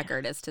on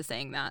record as to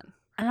saying that.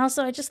 And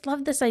also, I just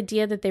love this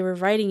idea that they were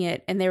writing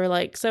it and they were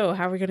like, so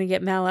how are we going to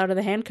get Mal out of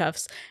the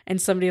handcuffs?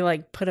 And somebody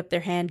like put up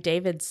their hand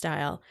David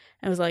style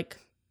and was like,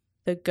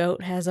 the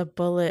goat has a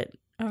bullet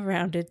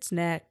around its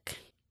neck.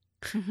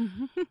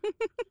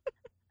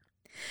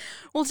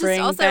 Well, just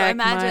also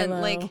imagine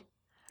Milo. Like,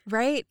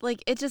 right?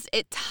 Like it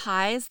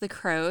ties the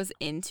crows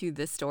into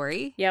the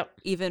story. Yep.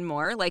 Even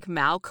more. Like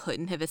Mal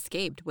couldn't have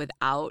escaped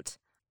without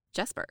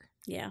Jesper.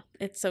 Yeah,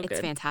 it's so good.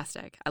 It's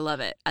fantastic. I love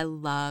it. I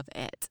love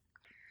it.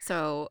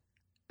 So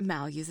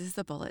Mal uses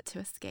the bullet to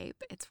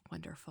escape. It's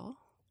wonderful.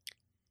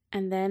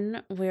 And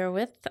then we're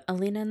with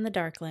Alina and the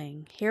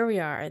Darkling. Here we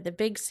are, the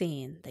big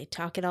scene. They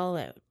talk it all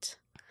out.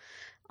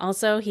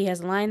 Also, he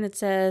has a line that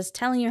says,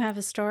 telling you half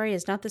a story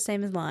is not the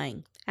same as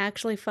lying.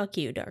 Actually, fuck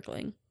you,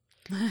 Darkling.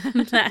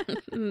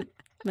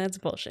 That's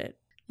bullshit.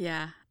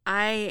 Yeah.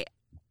 I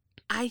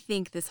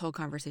think this whole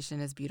conversation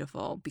is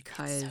beautiful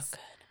because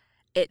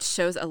it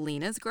shows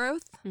Alina's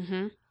growth.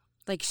 Mm-hmm.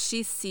 Like,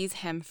 she sees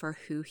him for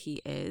who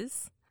he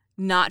is,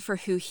 not for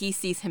who he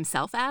sees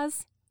himself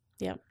as.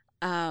 Yep.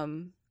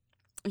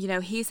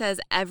 He says,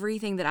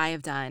 everything that I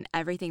have done,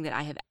 everything that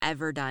I have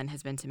ever done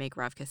has been to make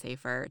Ravka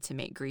safer, to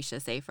make Grisha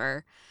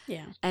safer.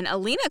 Yeah. And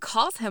Alina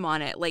calls him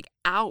on it, like,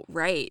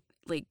 outright.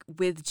 Like,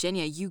 with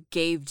Genya, you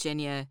gave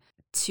Genya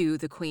to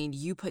the queen.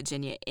 You put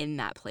Genya in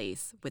that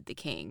place with the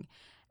king.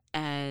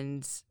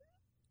 And,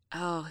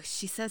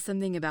 she says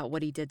something about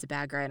what he did to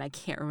Baghra, and I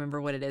can't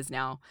remember what it is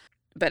now.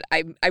 But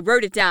I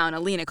wrote it down.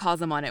 Alina calls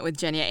him on it with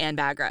Genya and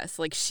Baghra.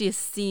 So, like, she is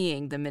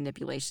seeing the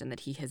manipulation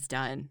that he has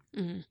done.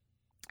 Mm-hmm.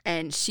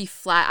 And she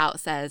flat out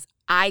says,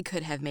 I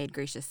could have made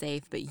Grisha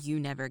safe, but you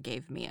never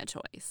gave me a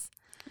choice.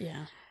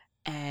 Yeah.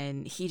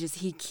 And he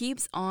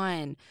keeps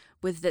on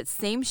with that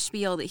same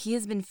spiel that he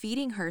has been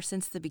feeding her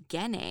since the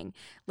beginning.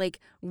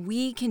 Like,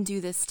 we can do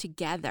this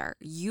together.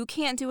 You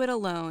can't do it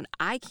alone.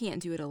 I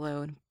can't do it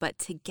alone, but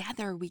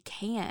together we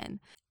can.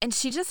 And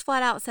she just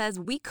flat out says,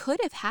 we could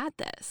have had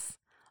this.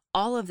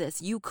 All of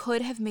this. You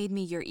could have made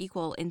me your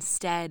equal.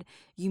 Instead,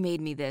 you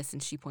made me this.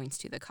 And she points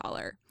to the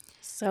collar.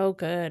 So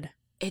good.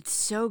 It's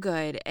so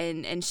good.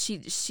 And she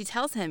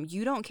tells him,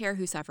 you don't care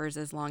who suffers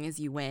as long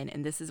as you win.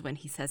 And this is when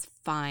he says,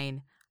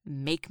 fine,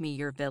 make me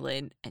your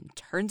villain, and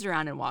turns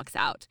around and walks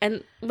out.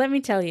 And let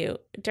me tell you,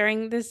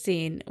 during this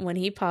scene, when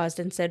he paused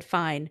and said,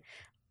 fine,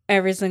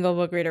 every single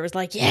book reader was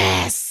like,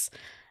 yes!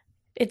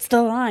 It's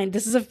the line.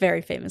 This is a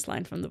very famous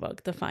line from the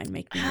book, the fine,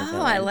 make me your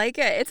villain. Oh, I like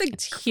it. It's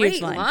a great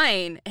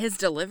line. His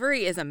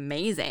delivery is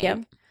amazing.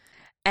 Yep.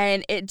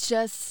 And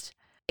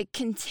it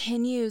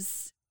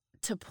continues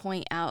to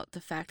point out the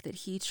fact that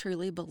he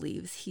truly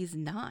believes he's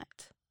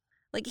not.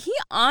 Like, he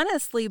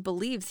honestly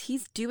believes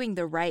he's doing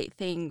the right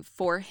thing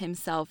for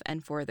himself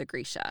and for the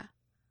Grisha.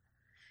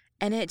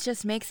 And it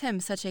just makes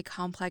him such a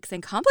complex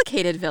and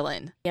complicated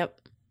villain.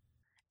 Yep.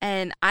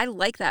 And I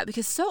like that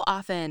because so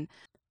often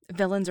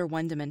villains are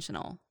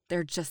one-dimensional.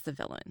 They're just the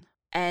villain.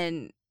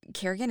 And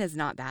Kerrigan is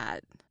not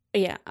that.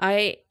 Yeah,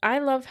 I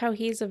love how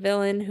he's a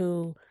villain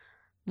who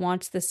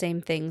wants the same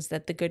things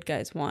that the good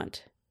guys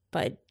want,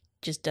 but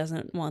just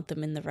doesn't want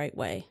them in the right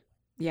way.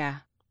 Yeah.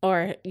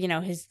 Or,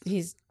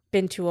 he's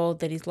been too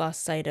old that he's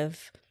lost sight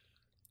of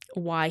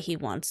why he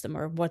wants them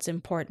or what's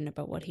important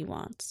about what he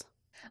wants.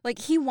 Like,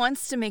 he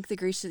wants to make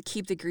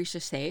keep the Grisha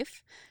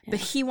safe, but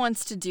he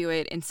wants to do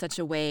it in such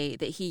a way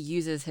that he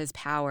uses his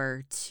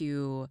power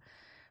to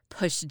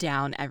push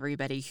down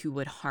everybody who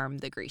would harm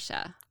the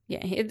Grisha.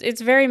 Yeah,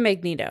 it's very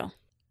Magneto.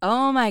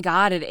 Oh my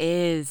God, it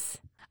is.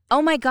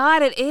 Oh my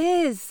God, it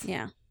is.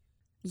 Yeah.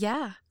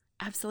 Yeah,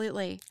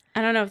 absolutely.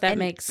 I don't know if that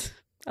makes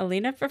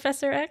Alina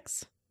Professor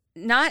X.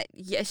 Not,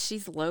 yes,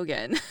 she's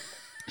Logan.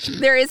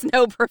 There is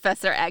no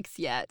Professor X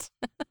yet.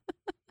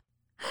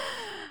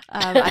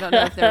 I don't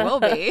know if there will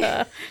be,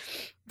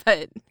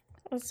 but.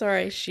 Oh,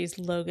 sorry, she's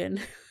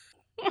Logan.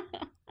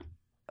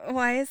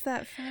 Why is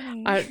that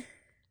funny?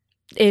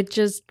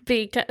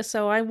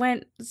 So I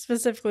went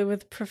specifically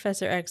with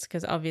Professor X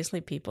because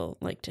obviously people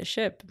like to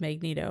ship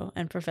Magneto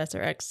and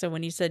Professor X. So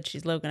when you said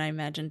she's Logan, I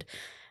imagined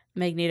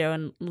Magneto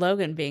and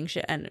Logan being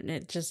shit, and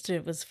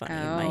it was funny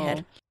in my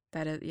head.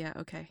 That is, yeah,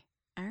 okay.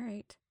 All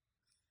right.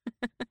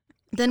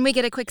 Then we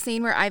get a quick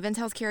scene where Ivan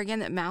tells Kerrigan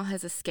that Mal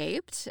has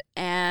escaped,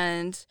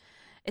 and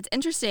it's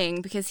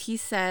interesting because he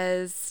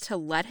says to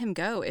let him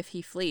go if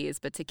he flees,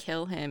 but to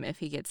kill him if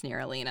he gets near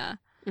Alina.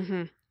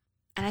 Mm-hmm.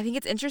 And I think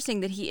it's interesting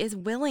that he is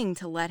willing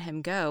to let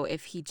him go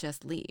if he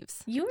just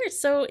leaves. You are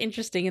so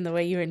interesting in the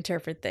way you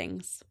interpret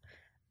things.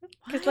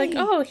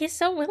 Because, he's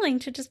so willing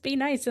to just be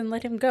nice and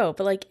let him go.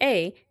 But,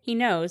 he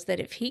knows that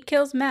if he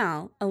kills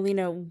Mal,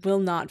 Alina will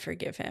not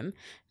forgive him.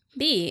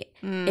 B,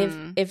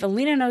 if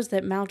Alina knows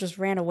that Mal just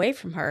ran away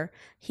from her,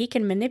 he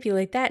can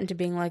manipulate that into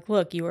being like,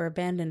 look, you were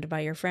abandoned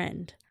by your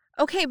friend.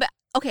 Okay, but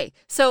Okay,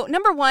 so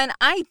number one,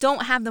 I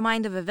don't have the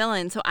mind of a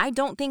villain, so I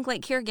don't think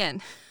like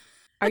Kiergan.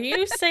 Are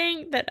you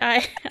saying that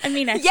I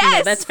mean, actually, Yes!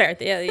 no, that's fair.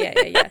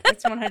 Yeah.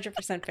 That's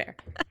 100% fair.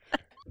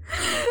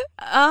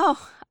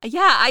 Oh, yeah,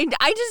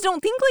 I just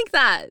don't think like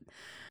that.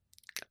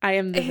 I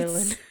am the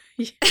villain.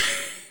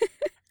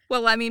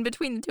 Well, I mean,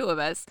 between the two of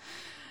us,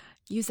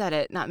 you said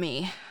it, not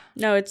me.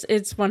 No, it's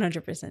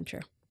 100% true.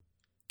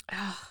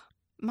 Ugh,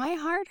 my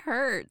heart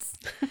hurts.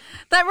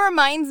 That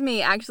reminds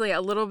me actually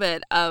a little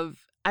bit of,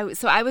 I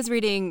was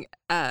reading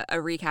a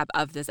recap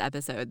of this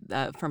episode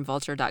from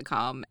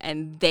vulture.com,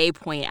 and they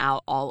point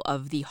out all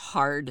of the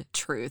hard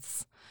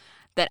truths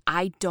that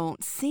I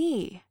don't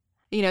see.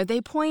 You know,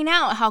 they point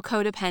out how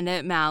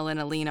codependent Mal and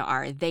Alina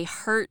are. They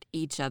hurt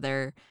each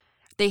other.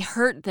 They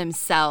hurt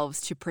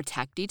themselves to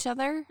protect each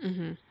other.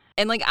 Mm-hmm.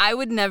 And like, I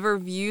would never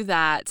view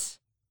that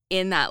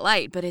in that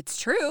light, but it's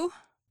true.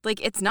 Like,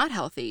 it's not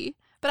healthy,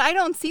 but I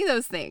don't see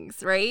those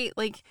things, right?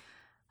 Like,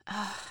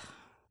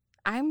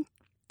 I'm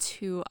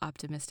too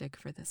optimistic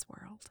for this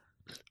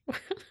world.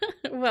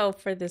 Well,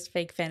 for this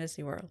fake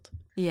fantasy world.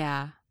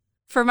 Yeah.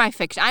 For my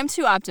fiction. I'm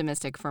too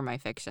optimistic for my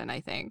fiction,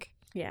 I think.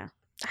 Yeah.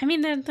 I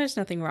mean, there's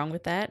nothing wrong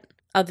with that,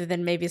 other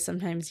than maybe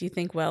sometimes you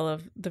think well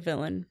of the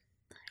villain,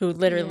 who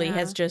literally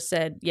has just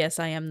said, yes,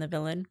 I am the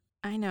villain.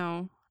 I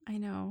know.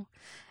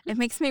 It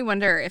makes me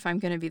wonder if I'm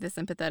going to be the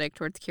sympathetic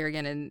towards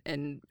Kiergan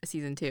in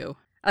season 2.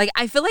 Like,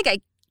 I feel like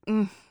I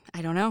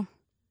don't know.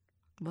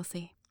 We'll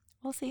see.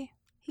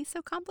 He's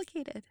so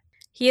complicated.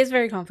 He is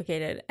very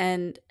complicated,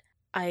 and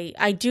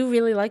I do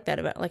really like that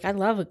about, like, I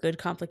love a good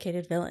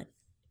complicated villain.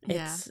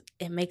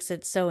 It makes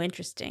it so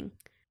interesting.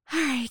 All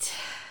right.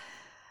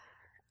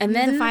 And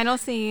then the final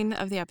scene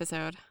of the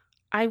episode.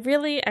 I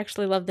really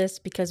actually love this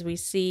because we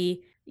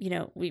see, you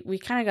know, we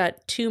kind of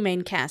got two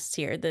main casts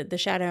here, the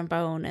Shadow and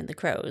Bone and the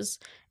Crows,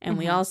 and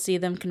we all see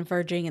them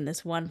converging in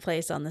this one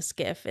place on the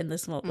skiff in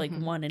this like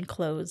one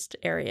enclosed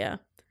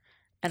area.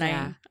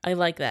 And I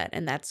like that,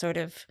 and that's sort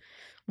of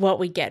what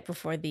we get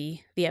before the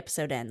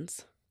episode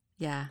ends.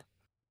 Yeah.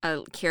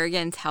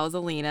 Kiergan tells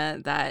Alina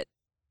that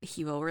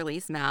he will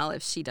release Mal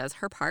if she does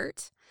her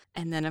part.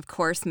 And then, of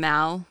course,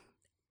 Mal,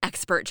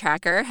 expert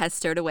tracker, has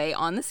stowed away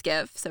on the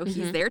skiff, so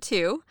he's there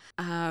too.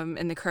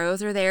 And the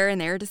Crows are there in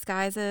their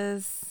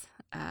disguises,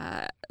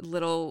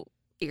 little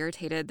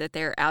irritated that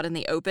they're out in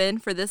the open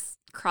for this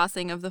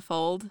crossing of the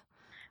fold.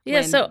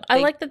 Yeah, so I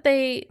like that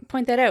they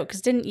point that out,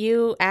 because didn't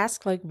you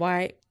ask, like,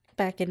 why,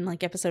 back in,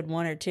 like, episode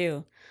 1 or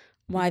 2,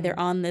 why they're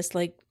on this,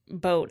 like,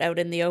 boat out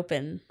in the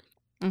open?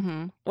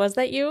 Was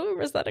that you, or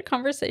was that a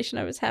conversation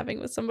I was having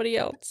with somebody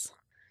else?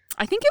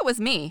 I think it was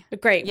me.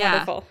 Great,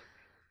 wonderful.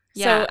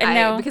 Yeah, so, and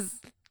now because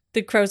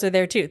the Crows are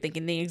there too,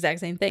 thinking the exact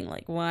same thing.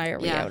 Like, why are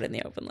we out in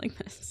the open like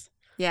this?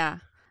 Yeah.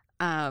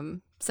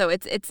 So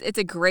it's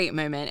a great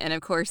moment, and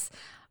of course,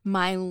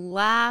 my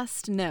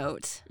last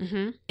note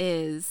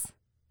is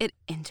it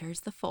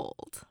enters the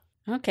fold.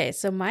 Okay,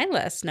 so my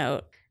last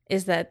note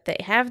is that they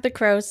have the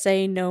Crows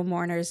say no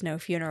mourners, no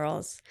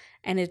funerals,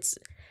 and it's.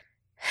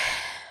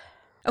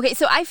 Okay,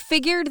 so I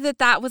figured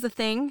that was a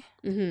thing,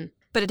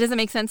 but it doesn't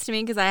make sense to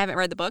me because I haven't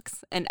read the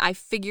books, and I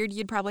figured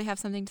you'd probably have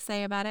something to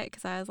say about it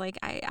because I was like,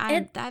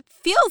 that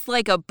feels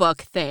like a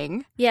book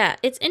thing. Yeah,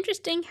 it's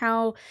interesting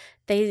how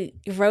they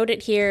wrote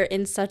it here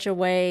in such a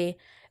way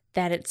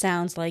that it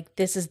sounds like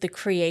this is the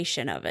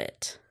creation of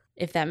it,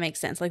 if that makes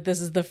sense. Like, this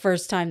is the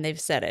first time they've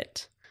said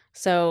it.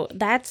 So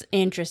that's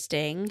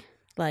interesting.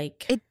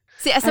 Like,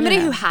 see, as somebody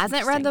who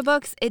hasn't read the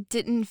books, it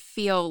didn't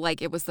feel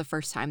like it was the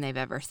first time they've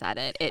ever said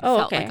it. It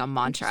felt like a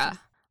mantra.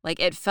 Like,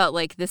 it felt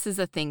like this is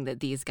a thing that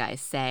these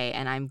guys say,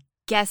 and I'm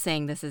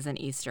guessing this is an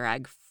Easter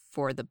egg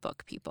for the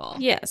book people.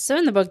 Yeah, so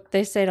in the book,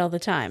 they say it all the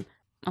time.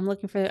 I'm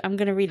going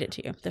to read it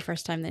to you the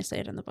first time they say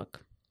it in the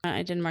book.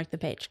 I didn't mark the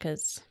page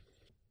because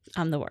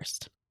I'm the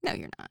worst. No,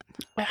 you're not.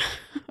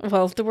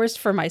 Well, the worst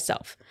for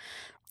myself.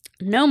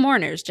 No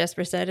mourners,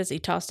 Jesper said as he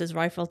tossed his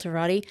rifle to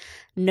Roddy.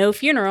 No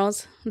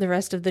funerals, the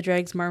rest of the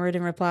dregs murmured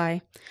in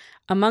reply.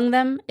 Among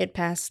them, it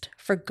passed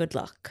for good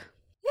luck.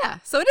 Yeah,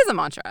 so it is a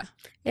mantra.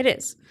 It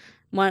is.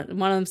 One of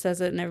them says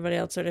it and everybody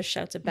else sort of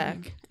shouts it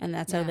back. And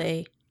that's how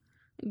they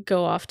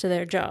go off to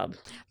their job.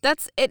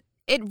 That's it.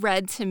 It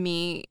read to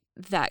me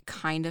that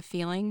kind of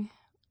feeling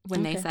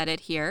when they said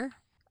it here.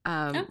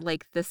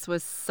 Like this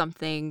was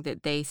something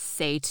that they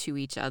say to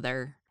each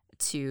other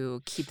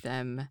to keep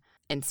them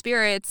in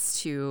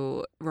spirits,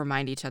 to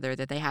remind each other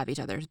that they have each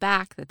other's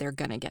back, that they're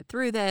going to get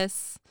through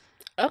this.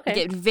 Okay. Like,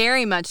 it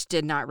very much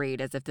did not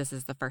read as if this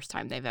is the first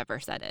time they've ever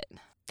said it.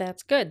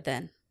 That's good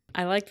then.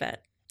 I like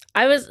that.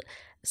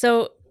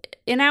 So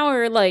in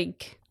our,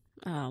 like,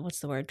 what's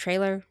the word,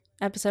 trailer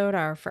episode,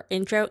 our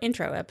intro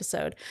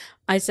episode,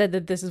 I said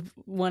that this is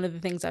one of the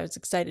things I was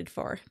excited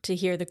for, to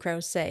hear the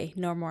Crows say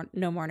no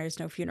mourners,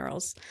 no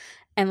funerals.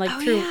 And like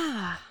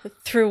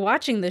through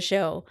watching the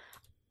show,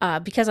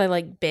 because I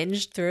like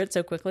binged through it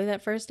so quickly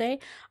that first day,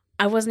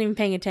 I wasn't even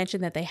paying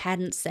attention that they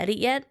hadn't said it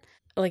yet.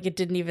 Like, it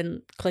didn't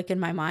even click in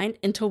my mind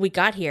until we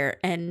got here,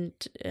 and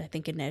I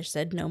think Inej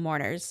said no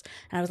mourners,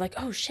 and I was like,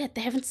 oh shit,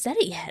 they haven't said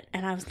it yet.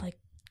 And I was like,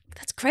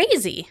 that's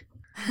crazy.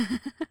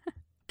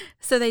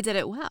 So they did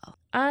it well.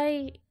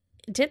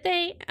 Did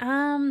they?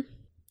 I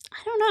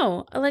don't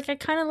know. Like, I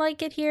kind of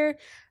like it here,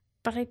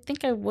 but I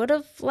think I would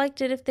have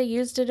liked it if they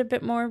used it a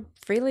bit more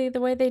freely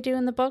the way they do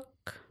in the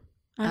book.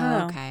 I don't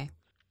know.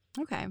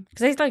 Okay.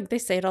 Because they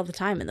say it all the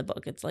time in the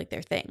book. It's like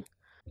their thing.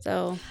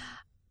 So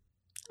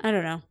I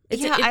don't know.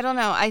 I don't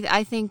know.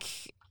 I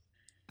think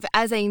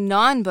as a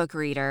non-book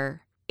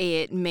reader,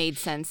 it made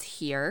sense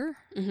here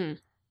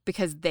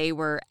because they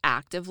were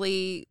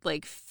actively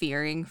like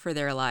fearing for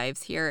their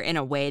lives here in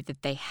a way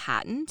that they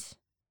hadn't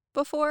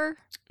before.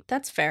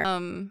 That's fair.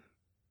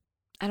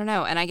 I don't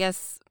know. And I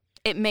guess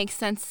it makes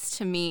sense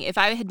to me. If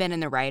I had been in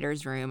the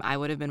writer's room, I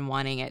would have been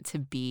wanting it to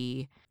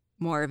be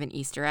more of an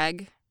Easter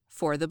egg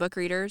for the book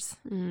readers.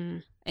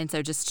 And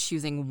so just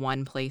choosing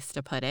one place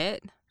to put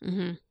it.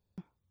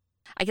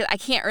 I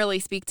can't really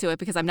speak to it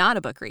because I'm not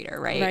a book reader,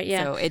 right? Right,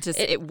 yeah. So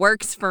it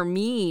works for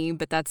me,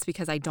 but that's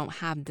because I don't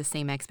have the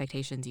same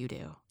expectations you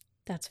do.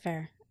 That's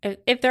fair.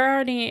 If there are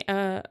any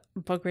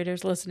book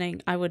readers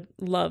listening, I would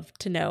love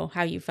to know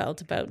how you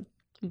felt about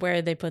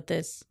where they put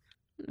this,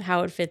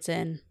 how it fits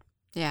in.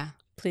 Yeah.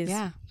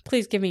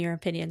 Please give me your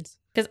opinions.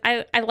 Because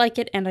I like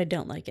it and I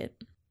don't like it.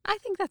 I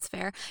think that's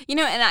fair. And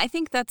I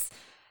think that's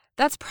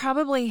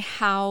probably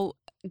how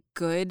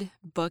good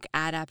book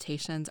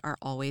adaptations are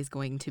always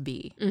going to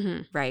be,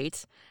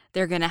 right?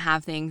 They're going to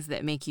have things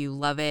that make you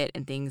love it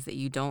and things that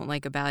you don't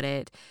like about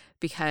it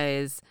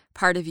because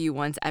part of you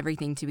wants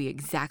everything to be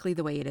exactly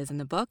the way it is in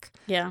the book.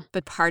 Yeah.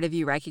 But part of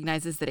you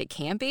recognizes that it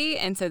can't be,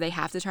 and so they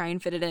have to try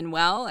and fit it in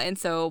well. And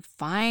so,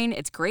 fine,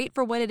 it's great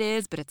for what it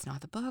is, but it's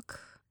not the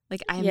book.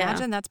 Like, I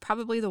imagine that's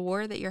probably the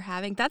war that you're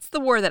having. That's the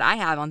war that I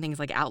have on things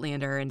like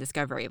Outlander and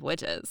Discovery of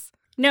Witches.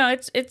 No,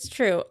 it's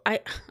true.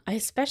 I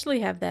especially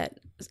have that.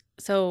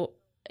 So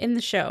in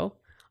the show,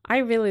 I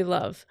really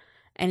love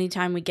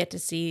anytime we get to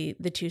see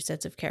the two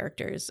sets of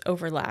characters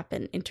overlap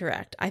and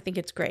interact. I think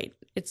it's great.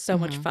 It's so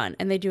much fun,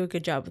 and they do a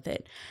good job with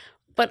it.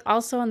 But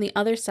also on the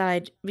other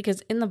side,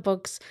 because in the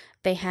books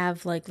they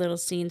have like little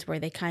scenes where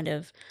they kind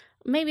of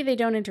maybe they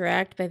don't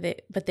interact,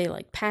 but they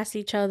like pass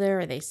each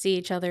other or they see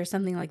each other or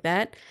something like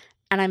that.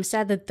 And I'm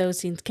sad that those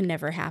scenes can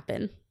never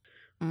happen.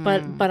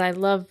 But I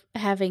love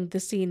having the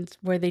scenes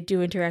where they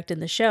do interact in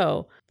the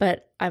show.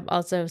 But I'm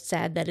also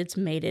sad that it's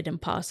made it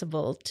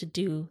impossible to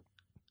do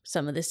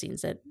some of the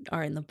scenes that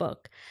are in the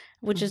book,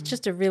 which is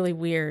just it's really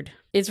weird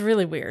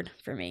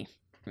for me.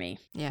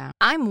 Yeah.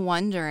 I'm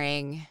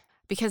wondering,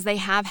 because they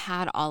have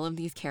had all of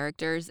these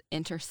characters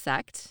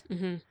intersect,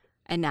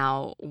 and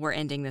now we're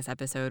ending this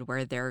episode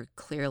where they're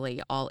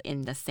clearly all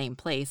in the same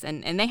place,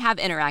 and they have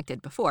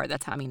interacted before.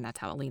 That's how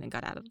Alina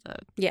got out of the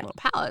little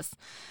palace.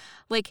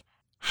 Like,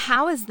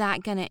 how is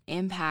that going to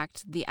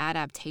impact the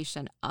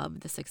adaptation of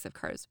the Six of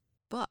Crows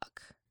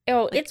book?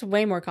 Oh, it's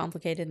way more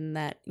complicated than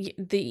that.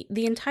 The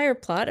entire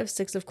plot of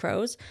Six of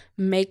Crows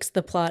makes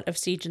the plot of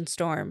Siege and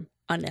Storm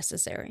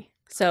unnecessary.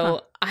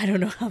 So I don't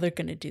know how they're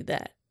going to do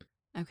that.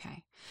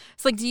 Okay.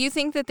 So, like, do you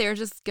think that they're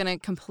just going to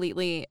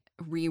completely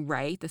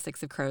rewrite the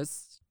Six of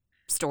Crows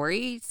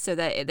story so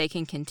that they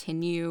can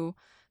continue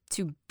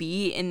to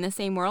be in the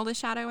same world as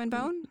Shadow and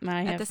Bone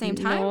at the same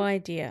time? I have no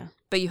idea.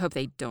 But you hope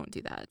they don't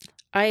do that.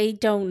 I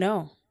don't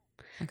know.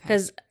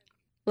 Because,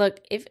 look,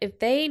 if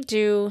they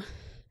do...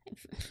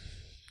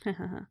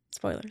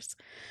 spoilers.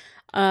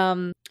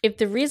 If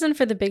the reason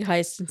for the big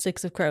heist in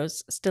Six of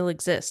Crows still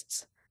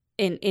exists,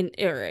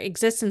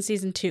 exists in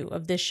season 2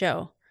 of this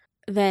show,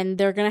 then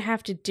they're going to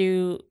have to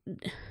do...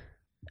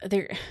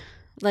 They're...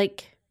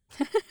 Like...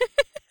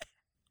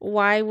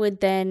 Why would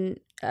then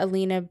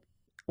Alina...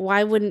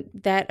 Why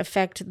wouldn't that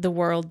affect the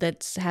world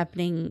that's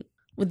happening...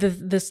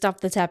 with the stuff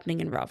that's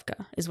happening in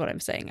Ravka is what I'm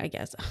saying, I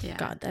guess. Oh, yeah.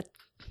 God, that...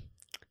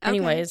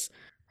 Anyways,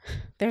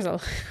 there's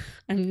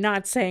I'm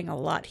not saying a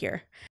lot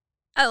here.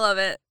 I love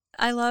it.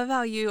 I love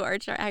how you are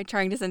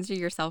trying to censor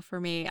yourself for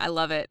me. I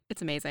love it.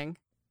 It's amazing.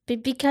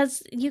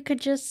 Because you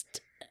could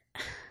just...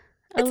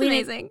 It's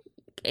amazing.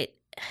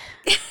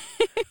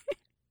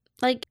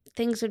 Like,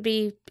 things would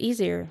be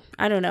easier.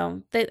 I don't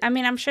know.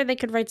 I'm sure they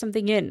could write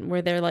something in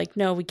where they're like,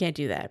 no, we can't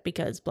do that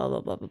because blah,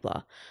 blah, blah, blah,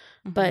 blah.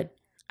 But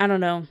I don't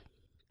know.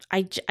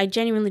 I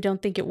genuinely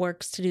don't think it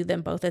works to do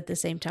them both at the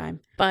same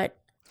time. But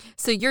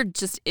so you're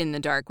just in the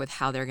dark with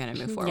how they're going to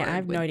move forward. Yeah, I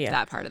have no idea.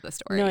 That part of the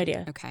story. No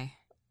idea. Okay.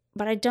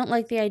 But I don't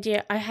like the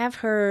idea.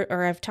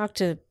 I've talked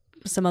to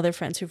some other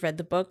friends who've read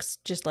the books,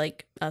 just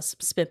like us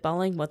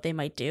spitballing what they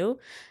might do.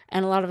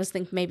 And a lot of us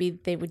think maybe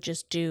they would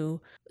just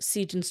do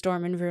Siege and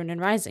Storm and Ruin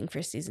and Rising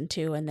for season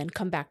 2 and then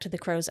come back to the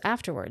Crows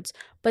afterwards.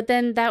 But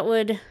then that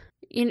would,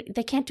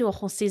 they can't do a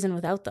whole season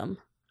without them.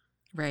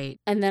 Right.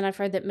 And then I've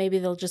heard that maybe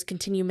they'll just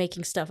continue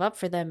making stuff up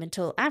for them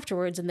until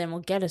afterwards, and then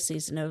we'll get a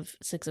season of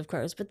Six of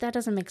Crows. But that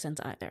doesn't make sense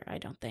either, I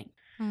don't think.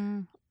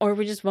 Or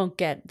we just won't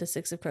get the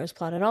Six of Crows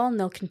plot at all, and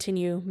they'll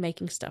continue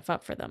making stuff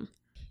up for them.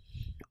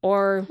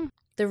 Or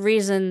the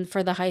reason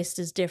for the heist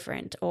is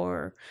different,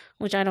 or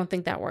which I don't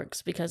think that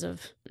works because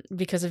of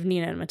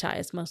Nina and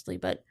Matthias mostly.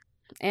 But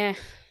All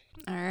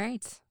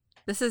right.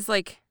 This is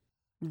like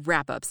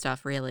wrap-up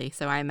stuff, really.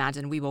 So I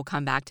imagine we will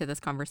come back to this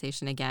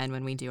conversation again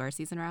when we do our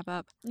season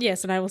wrap-up.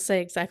 Yes, and I will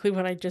say exactly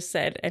what I just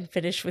said and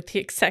finish with the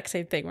exact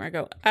same thing where I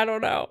go, I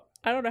don't know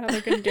how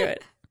they're going to do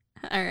it.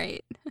 All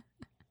right.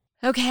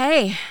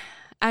 Okay.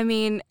 I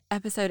mean,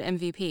 episode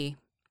MVP.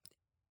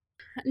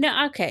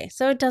 No, okay.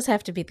 So it does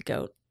have to be the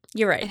goat.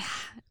 You're right.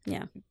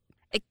 Yeah.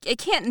 It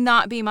can't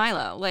not be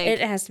Milo. Like,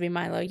 it has to be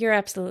Milo. You're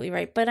absolutely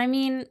right. But I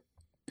mean,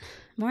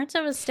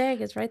 Mortzov's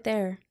stag is right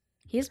there.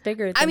 He's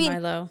bigger than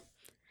Milo.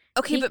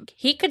 Okay, but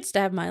he could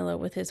stab Milo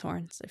with his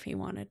horns if he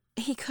wanted.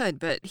 He could,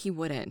 but he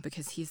wouldn't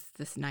because he's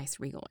this nice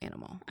regal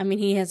animal. I mean,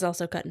 he has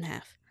also cut in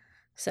half.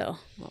 So,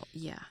 well,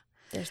 yeah.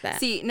 There's that.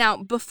 See, now,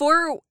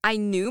 before I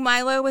knew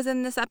Milo was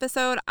in this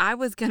episode, I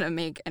was going to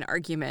make an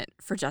argument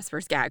for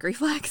Jesper's gag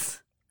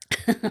reflex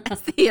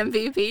as the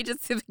MVP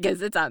just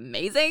because it's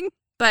amazing.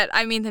 But,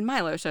 I mean, then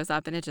Milo shows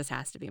up and it just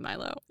has to be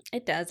Milo.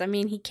 It does. I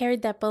mean, he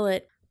carried that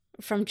bullet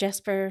from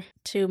Jesper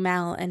to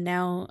Mal, and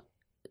now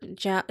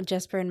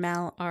Jesper and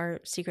Mal are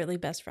secretly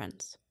best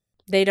friends.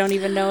 They don't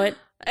even know it.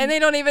 And they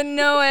don't even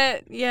know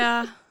it.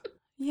 Yeah.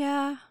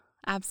 Yeah,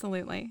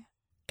 absolutely.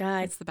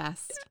 God. It's the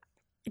best.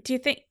 Do you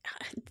think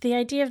the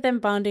idea of them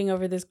bonding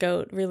over this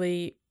goat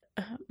really,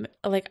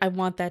 I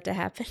want that to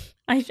happen?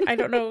 I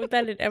don't know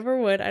that it ever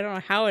would. I don't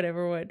know how it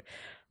ever would,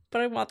 but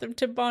I want them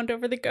to bond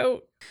over the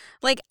goat.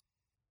 Like,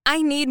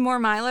 I need more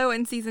Milo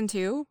in season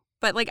 2,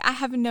 but, I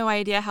have no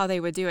idea how they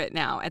would do it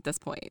now at this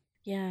point.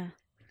 Yeah.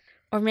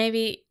 Or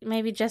maybe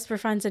Jesper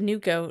finds a new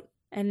goat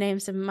and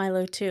names him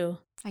Milo too.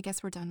 I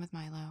guess we're done with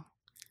Milo.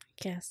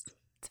 Yes.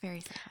 It's very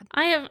sad.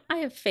 I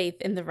have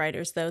faith in the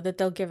writers, though, that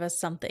they'll give us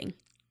something.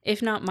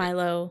 If not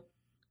Milo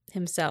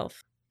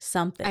himself,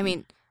 something. I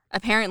mean,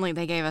 apparently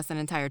they gave us an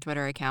entire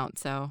Twitter account,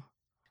 so.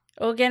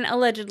 Well, again,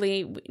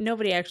 allegedly,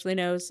 nobody actually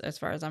knows, as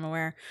far as I'm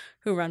aware,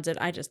 who runs it.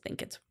 I just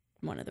think it's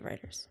one of the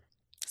writers.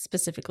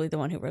 Specifically the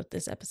one who wrote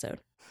this episode.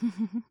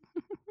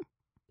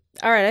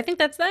 All right, I think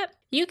that's that.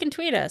 You can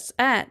tweet us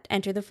at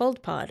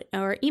EnterTheFoldPod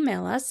or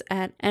email us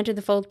at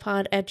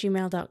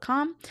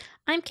enterthefoldpod@gmail.com.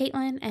 I'm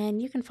Caitlin,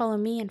 and you can follow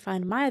me and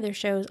find my other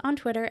shows on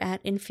Twitter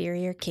at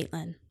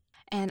InferiorCaitlin.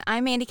 And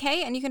I'm Mandy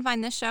Kay, and you can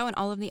find this show and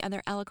all of the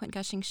other Eloquent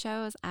Gushing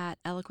shows at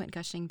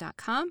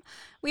eloquentgushing.com.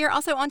 We are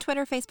also on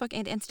Twitter, Facebook,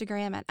 and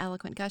Instagram at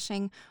Eloquent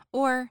Gushing,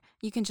 or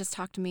you can just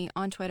talk to me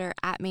on Twitter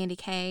at Mandy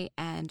Kay,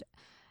 and,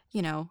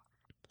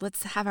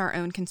 let's have our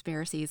own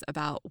conspiracies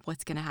about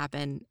what's going to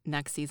happen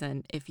next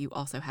season if you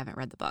also haven't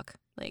read the book.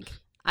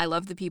 I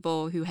love the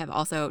people who have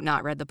also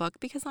not read the book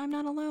because I'm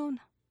not alone.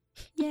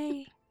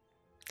 Yay.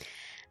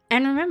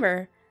 And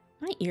remember,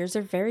 my ears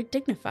are very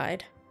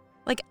dignified.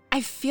 I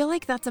feel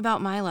like that's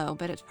about Milo,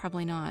 but it's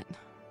probably not.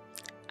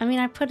 I mean,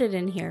 I put it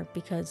in here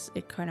because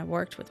it kind of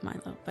worked with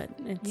Milo, but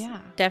it's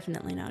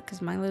definitely not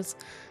because Milo's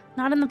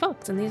not in the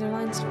books, and these are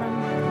lines from...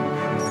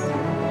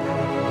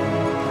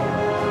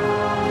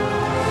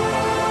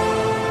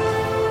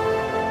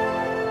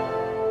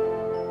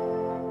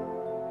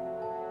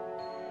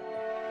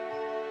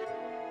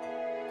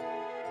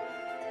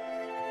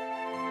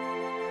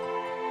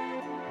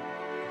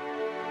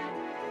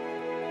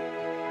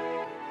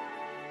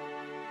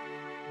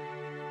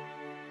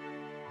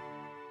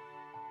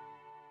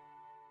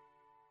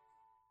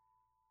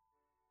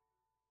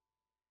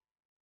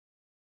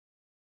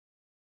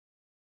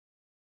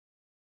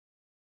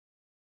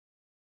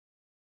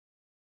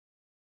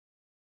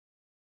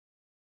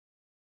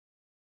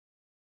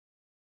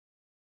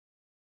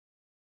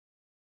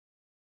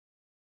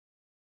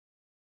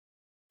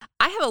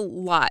 I have a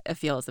lot of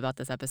feels about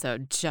this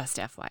episode, just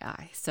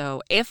FYI.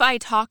 So if I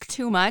talk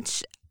too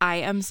much, I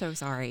am so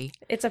sorry.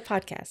 It's a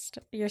podcast.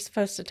 You're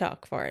supposed to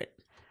talk for it.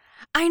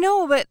 I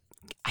know, but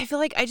I feel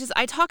like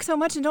I talk so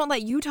much and don't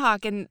let you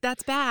talk, and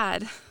that's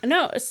bad.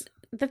 No,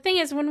 the thing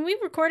is, when we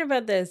record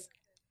about this,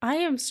 I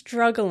am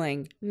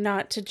struggling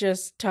not to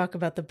just talk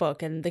about the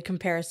book and the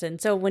comparison.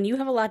 So when you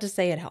have a lot to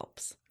say, it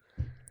helps.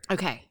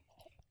 Okay.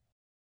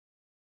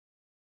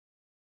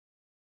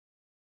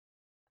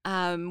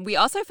 We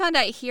also found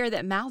out here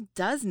that Mal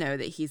does know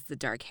that he's the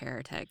dark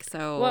heretic.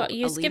 So well,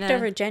 you skipped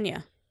over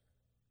Genya.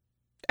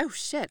 Oh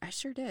shit, I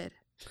sure did.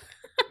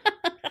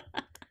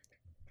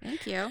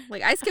 Thank you.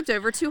 I skipped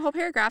over 2 whole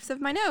paragraphs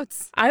of my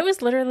notes. I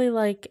was literally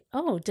like,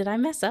 "Oh, did I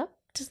mess up?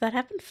 Does that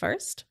happen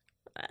first?"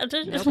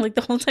 Nope.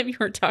 The whole time you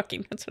were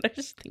talking, that's what I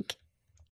was thinking.